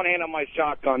night with one hand on my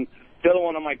shotgun, the other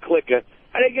one on my clicker.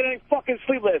 I didn't get any fucking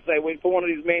sleep last night waiting for one of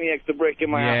these maniacs to break in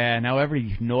my house. Yeah, now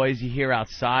every noise you hear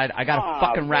outside. I got a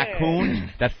fucking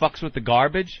raccoon that fucks with the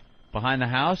garbage behind the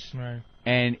house,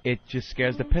 and it just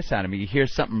scares the piss out of me. You hear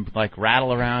something, like,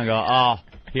 rattle around and go, oh,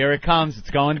 here it comes. It's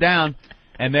going down.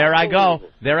 And there I go.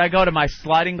 There I go to my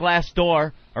sliding glass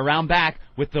door around back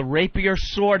with the rapier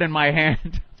sword in my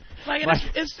hand. Like,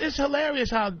 it's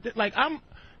hilarious how, like, I'm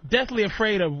deathly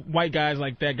afraid of white guys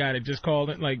like that guy that just called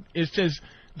it. Like, it's just,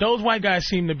 those white guys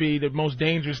seem to be the most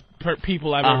dangerous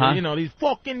people I've ever, you know, these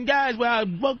fucking guys where I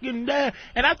fucking there.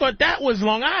 And I thought that was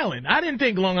Long Island. I didn't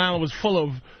think Long Island was full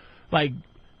of, like,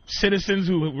 citizens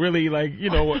who really, like, you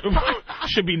know,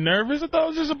 should be nervous. I thought it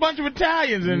was just a bunch of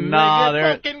Italians and like,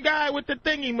 that fucking guy with the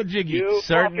thingy-majiggy.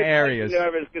 Certain areas.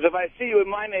 Nervous, because if I see you in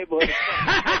my neighborhood...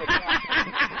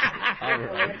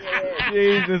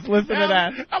 Jesus, listen to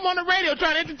that. I'm on the radio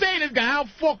trying to entertain this guy. How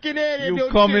fucking idiot. You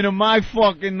come into my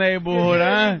fucking neighborhood,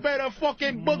 huh? You better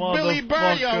fucking book Billy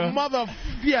Burr, you mother...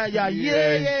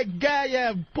 Yeah,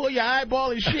 guy, pull your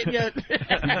eyeball and shit.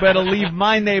 You better leave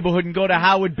my neighborhood and go to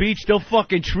Howard Beach. They'll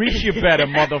fucking treat you better,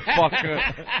 motherfucker.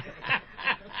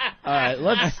 All right,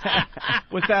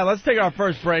 let's take our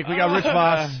first break. We got Rich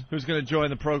Voss, who's going to join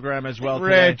the program as well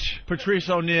today. Rich. Patrice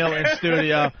O'Neill in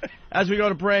studio. As we go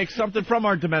to break, something from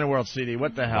our Demented World CD.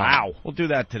 What the hell? Wow. We'll do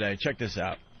that today. Check this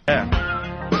out.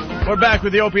 Yeah. We're back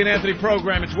with the Opie and Anthony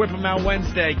program. It's Whip 'em Out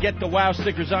Wednesday. Get the WOW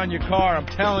stickers on your car. I'm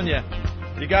telling you,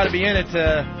 you got to be in it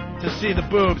to see the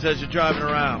boobs as you're driving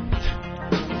around.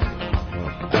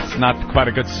 That's not quite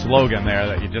a good slogan there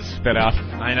that you just spit out.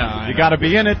 I know. You got to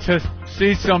be in it to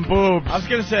see some boobs. I was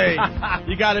going to say,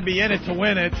 you got to be in it to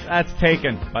win it. That's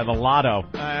taken by the lotto.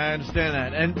 I understand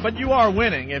that. But you are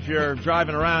winning. If you're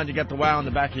driving around, you got the WOW in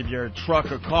the back of your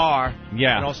truck or car,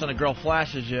 yeah, and all of a sudden a girl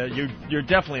flashes you, you're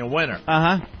definitely a winner.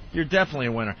 Uh-huh. You're definitely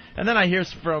a winner. And then I hear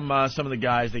from some of the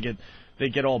guys, they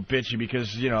get all bitchy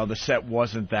because, you know, the set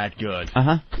wasn't that good.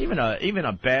 Uh-huh. Even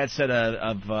a bad set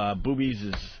of boobies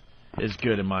is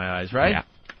good in my eyes, right? Yeah.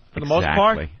 For the most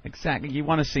part? Exactly. You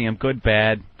want to see them good,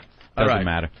 bad, doesn't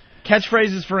matter.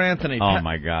 Catchphrases for Anthony. Oh,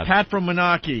 my God. Pat from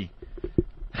Menaki.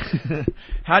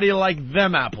 How do you like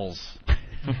them apples?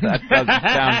 That doesn't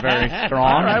sound very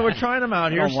strong. All right, we're trying them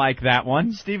out here. I don't like that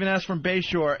one. Stephen S. from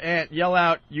Bayshore. Ant, yell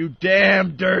out, you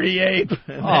damn dirty ape.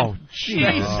 Oh,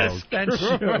 Jesus. Then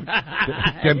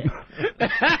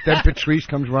Patrice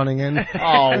comes running in.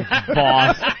 Oh,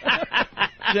 boss.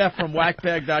 Jeff from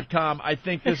whackbag.com. I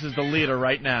think this is the leader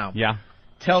right now. Yeah.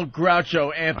 Tell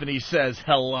Groucho Anthony says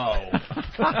hello.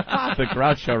 The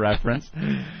Groucho reference.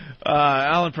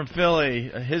 Alan from Philly.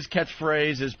 His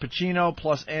catchphrase is Pacino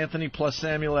plus Anthony plus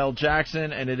Samuel L.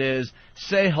 Jackson, and it is,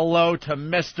 say hello to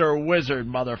Mr. Wizard,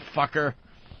 motherfucker.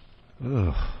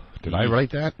 Ugh. Did I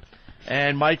write that?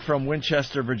 And Mike from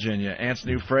Winchester, Virginia. Ant's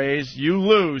new phrase, you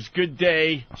lose. Good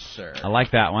day, sir. I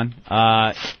like that one.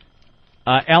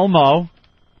 Elmo,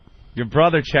 your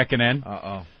brother checking in.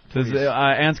 Uh-oh. Says,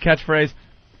 Ant's catchphrase,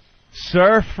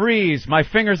 Sir, freeze. My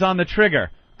finger's on the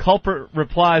trigger. Culprit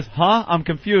replies, huh? I'm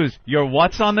confused. Your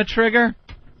what's on the trigger?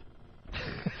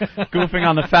 Goofing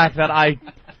on the fact that I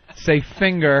say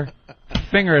finger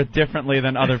differently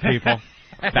than other people.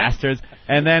 Bastards.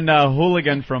 And then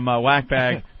Hooligan from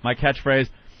Whackbag, my catchphrase,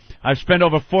 I've spent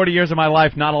over 40 years of my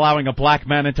life not allowing a black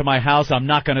man into my house. I'm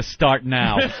not going to start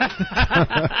now.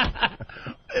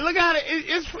 Look at it.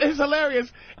 It's hilarious.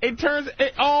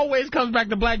 It always comes back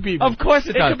to black people. Of course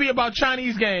it does. It could be about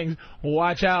Chinese gangs.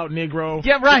 Watch out, Negro.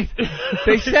 Yeah, right.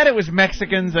 They said it was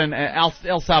Mexicans and El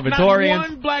Salvadorians. Not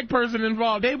one black person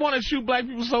involved. They want to shoot black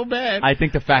people so bad. I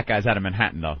think the fat guy's out of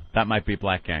Manhattan, though. That might be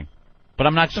black gang. But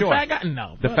I'm not sure. The fat guy?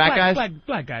 No. The fat guys?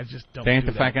 Black guys just don't They ain't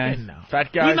do the fat guys? No.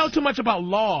 Fat guys? We know too much about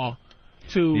law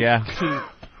to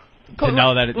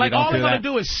know that you don't all do they're that. going to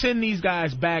do is send these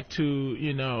guys back to,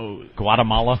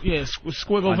 Guatemala? Yeah,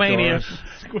 Squigglevania.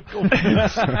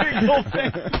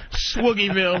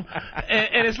 Swoogieville.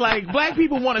 And it's like, black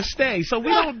people want to stay, so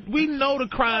we know the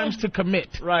crimes to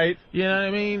commit. Right. You know what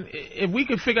I mean? If we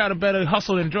could figure out a better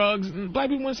hustle than drugs, black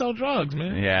people want to sell drugs,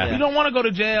 man. Yeah. You don't want to go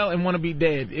to jail and want to be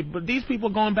dead. But these people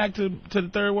going back to the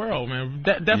third world, man.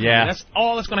 Definitely. Yeah. That's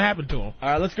all that's going to happen to them. All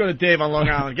right, let's go to Dave on Long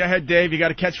Island. Go ahead, Dave. You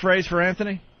got a catchphrase for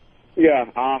Anthony? Yeah,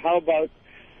 how about,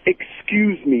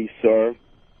 excuse me, sir,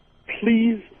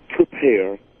 please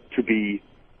prepare to be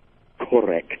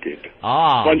corrected.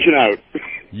 Punching out.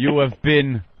 You have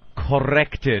been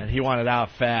corrected. And he wanted out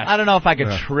fast. I don't know if I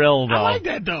could trill, though. I like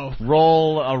that, though.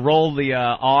 Roll the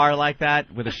R like that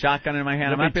with a shotgun in my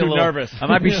hand. You'll I might be be too a little nervous. I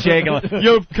might be shaking.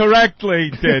 You've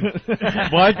correctly did.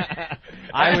 What?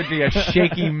 I would be a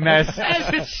shaky mess.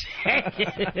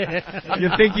 You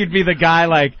think you'd be the guy,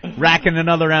 like, racking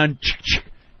another round.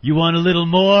 You want a little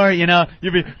more? You know,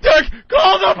 you'd be, Dick,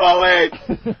 call the police!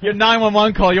 Your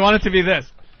 911 call, you want it to be this.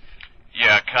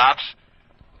 Yeah, cops.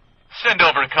 Send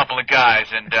over a couple of guys,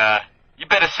 and, you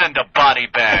better send a body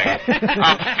bag.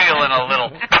 I'm feeling a little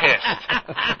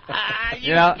pissed.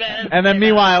 You know, and then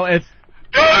meanwhile, it's...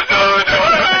 Send the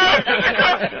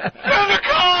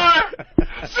car!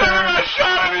 Sir, I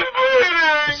shot him, he's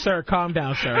bleeding! Sir, calm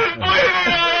down, sir. He's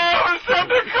bleeding! Send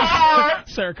the car!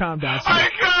 Sir, calm down, sir.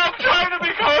 I'm trying to be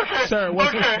okay.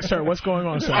 Sir, what's going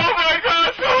on, sir? Oh my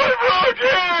God, someone broke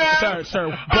in! Sir,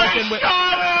 broken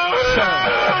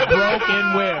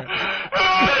where?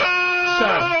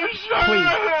 Sir,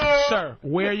 please, sir,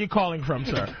 where are you calling from,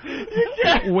 sir?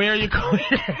 Where are you calling?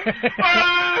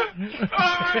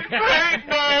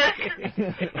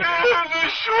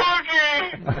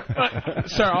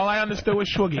 Sir, all I understood was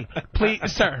Shwoogie. Please,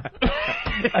 sir.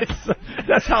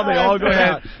 That's how they all go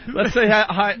out. Let's say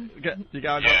hi. You gotta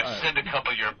go. Yeah, send a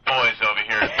couple of your boys over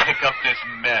here and pick up this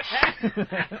mess.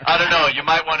 I don't know, you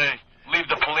might want to leave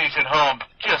the police at home.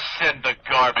 Just send the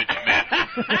garbage men.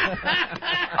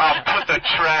 I'll put the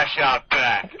trash out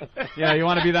back. Yeah, you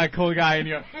want to be that cool guy and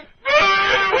you're...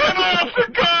 Went off the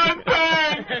gun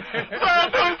thing!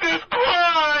 That was his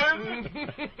crime!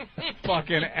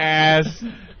 Fucking ass.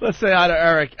 Let's say hi to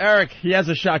Eric. Eric, he has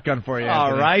a shotgun for you. All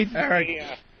Anthony. right. Eric.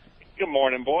 Good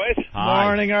morning, boys. Hi.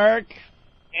 Morning, Eric.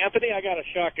 Anthony, I got a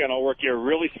shotgun I'll work you a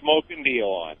really smoking deal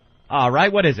on. All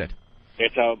right, what is it?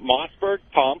 It's a Mossberg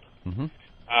pump. Mm-hmm.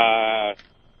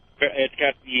 It's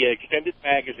got the extended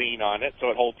magazine on it, so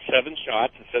it holds 7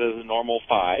 shots instead of the normal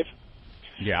 5.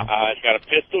 Yeah. It's got a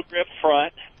pistol grip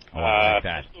front. Oh, I like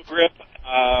that. Pistol grip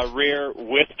rear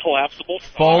with collapsible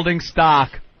stock. Folding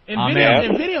stock. In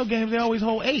video games, they always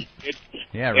hold 8.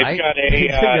 Yeah, right. It's got a.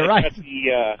 You're right. It's got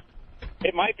the,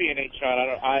 it might be an 8-shot.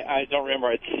 I don't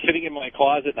remember. It's sitting in my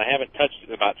closet, and I haven't touched it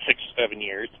in about 6 or 7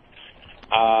 years.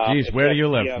 Jeez, where do you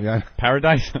live?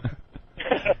 Paradise?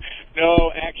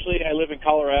 No, actually, I live in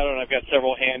Colorado, and I've got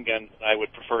several handguns that I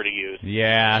would prefer to use.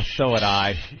 Yeah, so would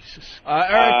I.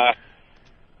 Eric,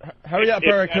 hurry up,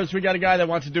 Eric, because we got a guy that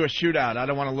wants to do a shootout. I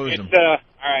don't want to lose him. All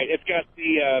right, it's got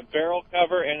the barrel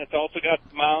cover, and it's also got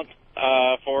the mount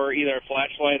for either a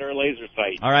flashlight or a laser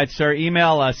sight. All right, sir,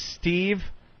 email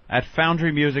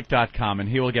steve@foundrymusic.com, and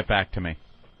he will get back to me.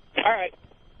 All right.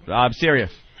 I'm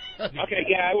serious. Okay,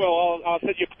 yeah, I will. I'll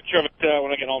send you a picture of it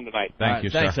when I get home tonight. Thank you,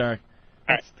 sir. Thanks, Eric.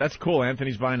 That's cool.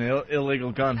 Anthony's buying an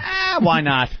illegal gun. Why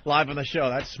not? Live on the show.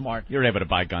 That's smart. You're able to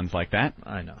buy guns like that.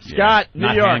 I know. Yeah. Scott, New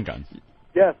not York. handguns.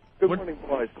 Yes. Good morning,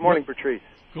 boys. Good morning, Patrice.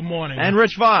 Good morning. And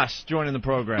Rich Voss joining the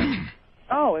program.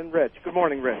 Oh, and Rich. Good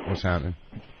morning, Rich. What's happening?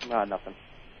 Nothing.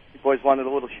 You boys wanted a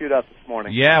little shootout this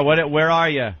morning. Yeah, where are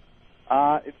you?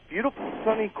 It's beautiful,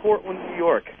 sunny Cortland, New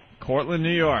York. Cortland,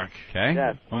 New York. Okay.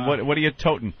 Yes. And what are you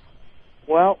toting?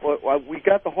 Well, we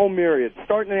got the whole myriad,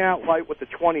 starting out light with the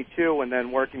 22 and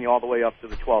then working you all the way up to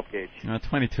the 12 gauge.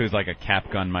 22 is like a cap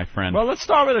gun, my friend. Well, let's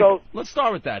start with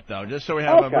that though, just so we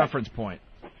have a reference point.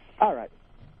 All right.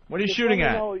 What are you shooting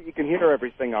at? You can hear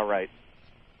everything all right.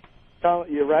 So,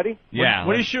 you ready? Yeah.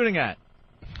 What are you shooting at?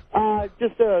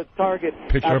 Just a target.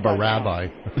 Picture of a rabbi.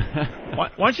 Why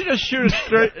don't you just shoot it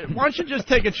straight? Why don't you just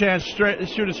take a chance,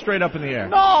 shoot it straight up in the air?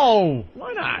 No!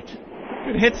 Why not?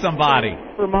 Could hit somebody.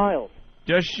 For miles.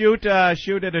 Just shoot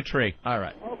at a tree. All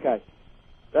right. Okay.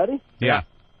 Ready? Yeah.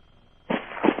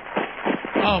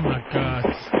 Oh, my God.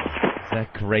 Is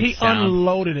that great He sound?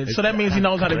 unloaded it, so that means he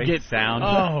knows how to Great get... sound.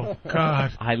 Oh,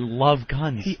 God. I love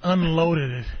guns. He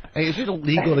unloaded it. Hey, is it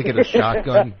illegal to get a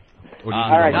shotgun? Or do you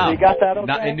All right, no. so you got that okay?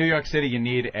 Not in New York City, you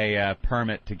need a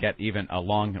permit to get even a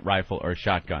long rifle or a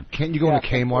shotgun. Can't you go into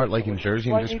Kmart like in Jersey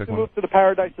and just pick one? Move to the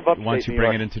paradise of upstate Once you New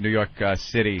bring York. it into New York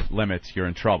City limits, you're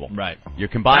in trouble. Right. You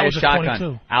can buy That a was a shotgun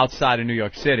 22. outside of New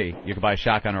York City. You can buy a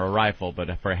shotgun or a rifle, but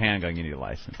for a handgun, you need a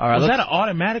license. All right. Was that an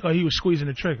automatic or he was squeezing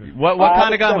the trigger? What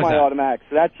kind of gun was that? Semi-automatic,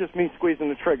 so that's just me squeezing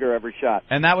the trigger every shot.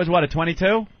 And that was what, a 22?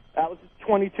 That was a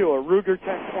 22, a Ruger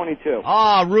 1022.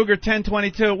 Oh, Ruger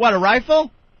 1022. What, a rifle?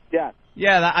 Yeah.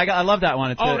 Yeah, I love that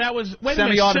one. It's That was... Wait a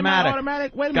minute, semi-automatic.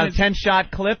 semi-automatic? Wait a Got minute. a 10-shot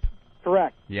clip.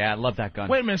 Correct. Yeah, I love that gun.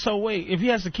 Wait a minute, so wait, if he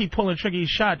has to keep pulling the trigger each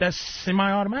shot, that's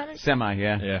semi-automatic? Semi,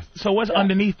 yeah. Yeah. So what's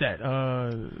underneath that? All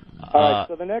right,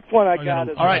 so the next one I got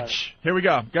is All right. Here we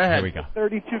go. Go ahead. Here we go.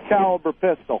 32 caliber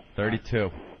pistol. 32.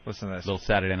 Listen to this. Little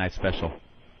Saturday night special.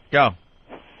 Go.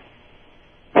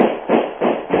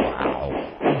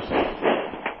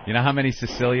 You know how many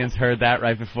Sicilians heard that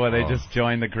right before they just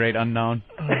joined the great unknown?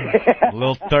 Uh,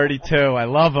 Little 32. I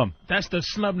love them. That's the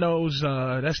snub nose.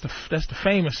 That's the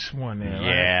famous one there. Right?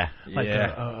 Yeah.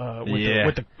 Like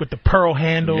with the pearl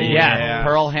handle. Yeah.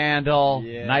 Pearl handle.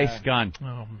 Yeah. Nice gun.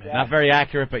 Oh man. Not very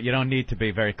accurate, but you don't need to be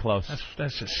very close.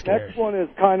 That's just scary. Next one is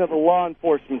kind of a law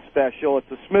enforcement special.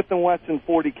 It's a Smith & Wesson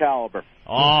 40 caliber.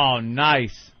 Oh,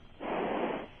 nice.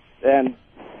 And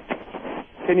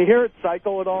can you hear it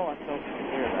cycle at all? I don't know if you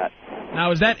can hear that.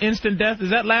 Now is that instant death?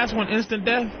 Is that last one instant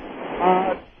death?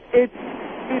 It's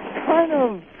kind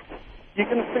of, you're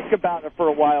going to think about it for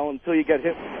a while until you get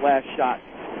hit with the last shot.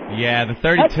 Yeah, the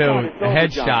 32, Headshot is the over,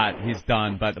 headshot, he's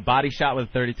done. But the body shot with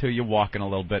 32, you're walking a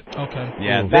little bit. Okay.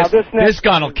 Yeah, Now this next this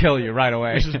gun will kill you right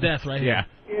away. This is death right here.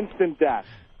 Yeah. Instant death.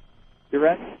 You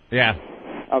ready? Yeah.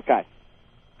 Okay.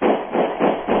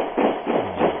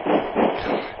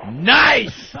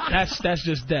 Nice! That's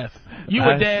just death. You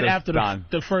were That's dead just after done.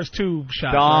 the first two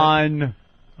shots. Right?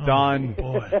 Done. Oh,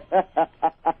 boy.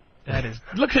 That is.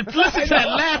 Listen to that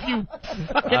laugh, you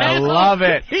fucking I asshole. love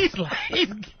it. He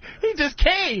just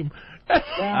came.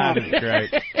 That is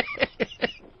great.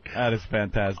 That is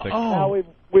fantastic. Oh. Now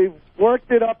we've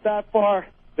worked it up that far.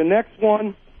 The next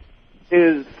one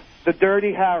is the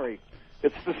Dirty Harry.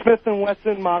 It's the Smith &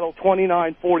 Wesson Model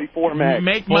 2944 mag.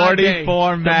 Make my day.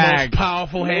 44 mag. The most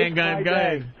powerful handgun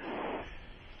gun.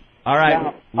 All right.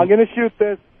 Now, I'm going to shoot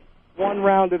this one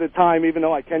round at a time, even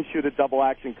though I can shoot a double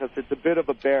action, because it's a bit of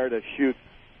a bear to shoot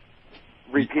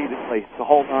repeatedly. So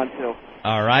hold on to.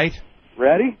 All right.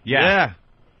 Ready? Yeah.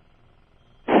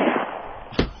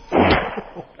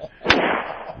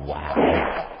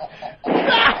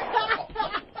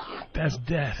 That's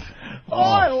death. Oh,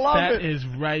 I love That it. is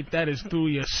right. That is through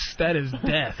your. That is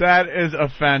death. That is a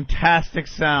fantastic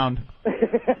sound.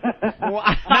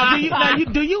 Now,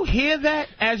 do you hear that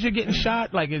as you're getting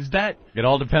shot? Like, is that? It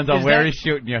all depends on Is where that- he's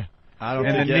shooting you. I don't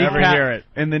In the think you ever hear it.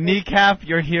 In the kneecap,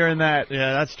 you're hearing that.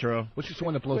 Yeah, that's true. Which is the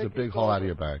one that blows a big hole out of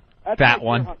your bag? That's That my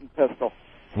one. hunting pistol.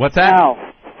 What's that?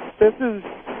 Now, this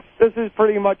is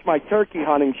pretty much my turkey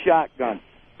hunting shotgun.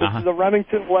 This is a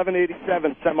Remington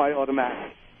 1187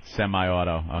 semi-automatic.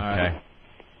 Semi-auto. Okay. right.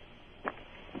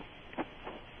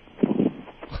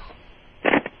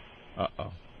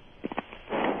 Uh-oh.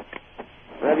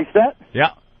 Ready, set?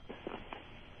 Yeah.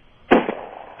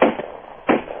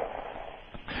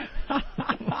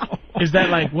 Is that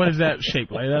like, what is that shape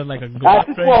like? Is that like a That's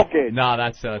a 12 gauge. No,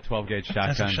 that's a 12-gauge shotgun.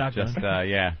 That's a shotgun. Just,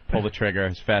 yeah, pull the trigger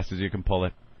as fast as you can pull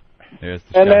it. There's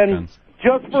the And shotguns.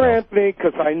 then, just for Anthony,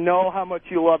 because I know how much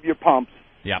you love your pumps,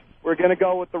 Yep. we're going to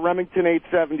go with the Remington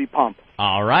 870 pump.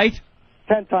 All right.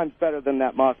 10 times better than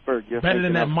that Mossberg. You're Better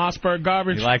than thinking that of. Mossberg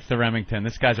garbage. He likes the Remington.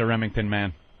 This guy's a Remington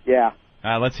man. Yeah.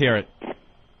 Let's hear it.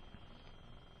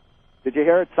 Did you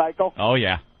hear it cycle? Oh,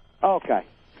 yeah. Okay.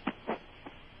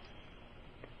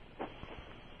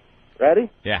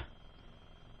 Ready? Yeah.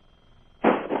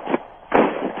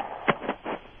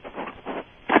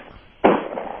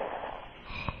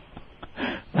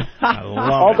 I love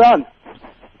All it. done.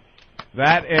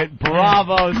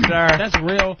 Bravo, sir. That's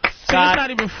real. See, it's Scott.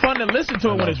 not even fun to listen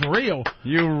to it when it's real.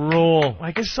 You rule.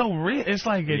 Like, it's so real. It's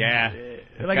like... Yeah.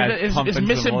 Like it's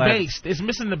missing bass. It's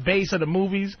missing the bass of the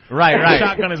movies. Right. The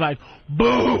shotgun is like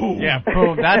boom. Yeah,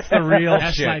 boom. That's the real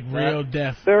That's shit. like real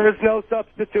death. There is no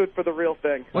substitute for the real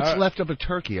thing. What's left of a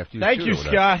turkey after you Thank shoot you, it with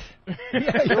Scott.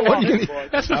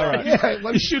 That's all right.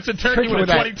 Yeah, he shoots a turkey with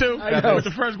a 22. With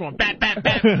the first one, bat, bat,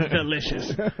 bat.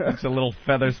 Delicious. It's a little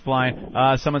feathers flying.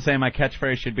 Someone saying my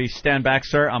catchphrase should be, "Stand back,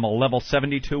 sir. I'm a level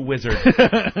 72 wizard."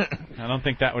 I don't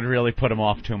think that would really put him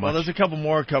off too much. Well, there's a couple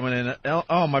more coming in.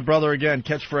 Oh, my brother again,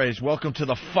 catchphrase, welcome to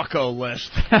the fucko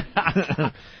list.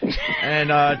 And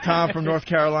Tom from North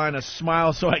Carolina,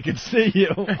 smile so I can see you.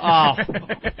 Oh.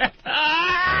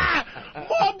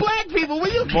 More black people.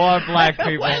 Will you? More black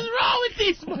people. What's wrong with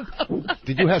these motherfuckers?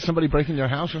 Did you have somebody break in your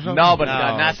house or something? No, but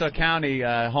Nassau County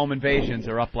home invasions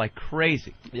are up like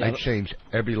crazy. I changed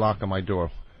every lock on my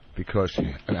door because,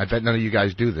 and I bet none of you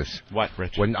guys do this. What,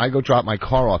 Rich? When I go drop my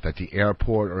car off at the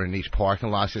airport or in these parking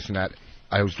lots, this and that,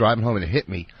 I was driving home and it hit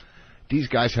me. These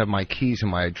guys have my keys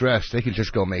and my address. They can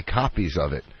just go make copies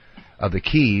of it, of the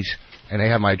keys, and they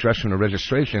have my address from the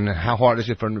registration. And how hard is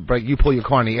it for them to break? You pull your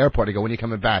car in the airport, they go, when are you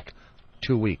coming back?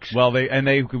 2 weeks. Well,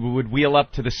 they would wheel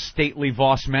up to the stately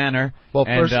Voss Manor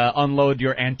and unload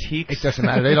your antiques. It doesn't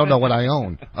matter. They don't know what I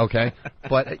own, okay?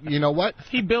 But you know what?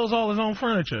 He builds all his own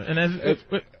furniture, and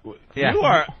Yeah.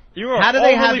 You are How do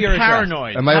they have your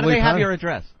paranoid. Address? How do they have your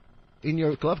address? In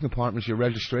your glove compartment is your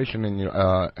registration and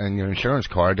your insurance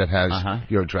card that has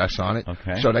your address on it.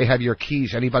 Okay. So they have your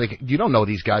keys. You don't know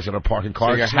these guys that are parking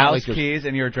cars. So your It's not house like keys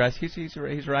and your address. He's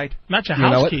right. Not your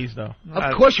house keys, though.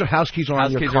 Of course, your house keys are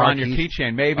on your car. House keys are on your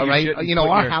keychain. Maybe all right. You know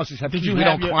our houses have keys. We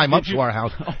don't climb up to our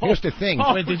house. Here's the thing.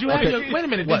 Wait, did you have wait a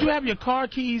minute. Did you have your car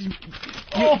keys?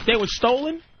 They were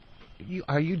stolen?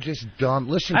 Are you just dumb?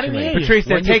 Listen to me. Patrice,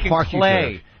 they're taking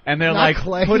clay. And they're like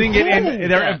putting it in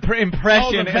their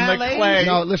impression in the clay.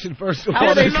 No, listen, first of all,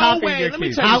 all, they're copying your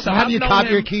keys. How do you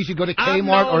copy your keys? You go to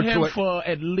Kmart or to I've known him for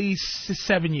at least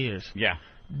 7 years. Yeah.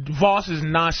 Voss is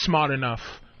not smart enough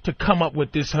to come up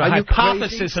with this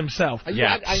hypothesis himself.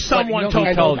 Someone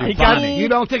told you. You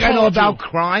don't think I know about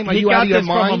crime? Are you out of your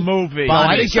mind? He got this from a movie. No,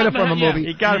 I didn't get it from a movie.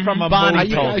 He got it from a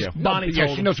movie. Bonnie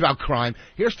told she knows about crime.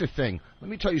 Here's the thing. Let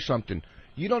me tell you something.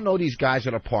 You don't know these guys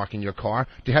that are parking your car.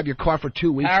 To have your car for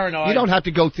 2 weeks, you don't have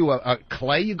to go through a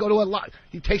clay. You go to a lot.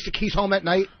 He takes the keys home at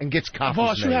night and gets copies.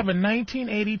 Boss, you have a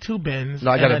 1982 Benz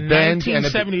I got and a Benz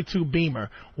 1972 Beamer.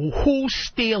 Who's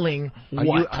stealing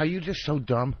what? Are you just so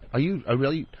dumb? Are you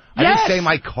really? Yes. I didn't say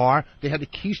my car. They have the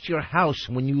keys to your house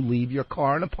when you leave your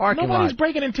car in a parking lot. Nobody's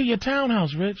breaking into your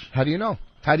townhouse, Rich. How do you know?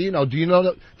 How do you know? Do you know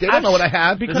that they don't know what I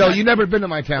have? No, you've never been to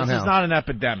my townhouse. This is not an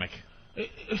epidemic.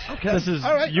 Okay. This is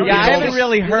all right. I haven't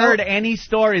really heard any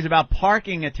stories about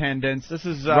parking attendants. This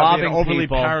is robbing overly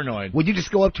people. Paranoid. Would you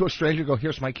just go up to a stranger and go,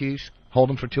 "Here's my keys. Hold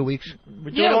them for 2 weeks."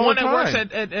 One that works at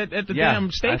the damn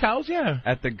steakhouse.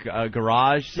 At the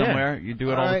garage somewhere. You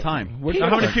do it all the time.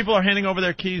 How many people are handing over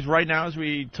their keys right now as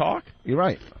we talk? You're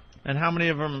right. And how many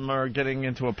of them are getting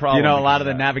into a problem? You know, a lot of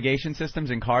the navigation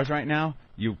systems in cars right now,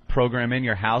 you program in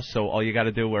your house, so all you got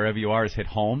to do wherever you are is hit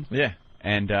home. Yeah.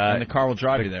 And the car will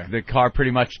drive you there. The car pretty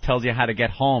much tells you how to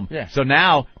get home. Yeah. So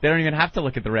now they don't even have to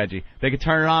look at the Reggie. They can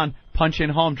turn it on, punch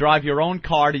in home, drive your own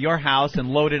car to your house,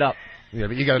 and load it up. Yeah,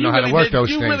 but you got to know how to work those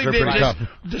things. Really They're pretty tough.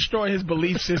 Destroy his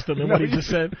belief system in what he just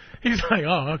said. He's like,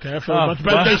 oh, okay, I feel much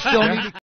better. But they still need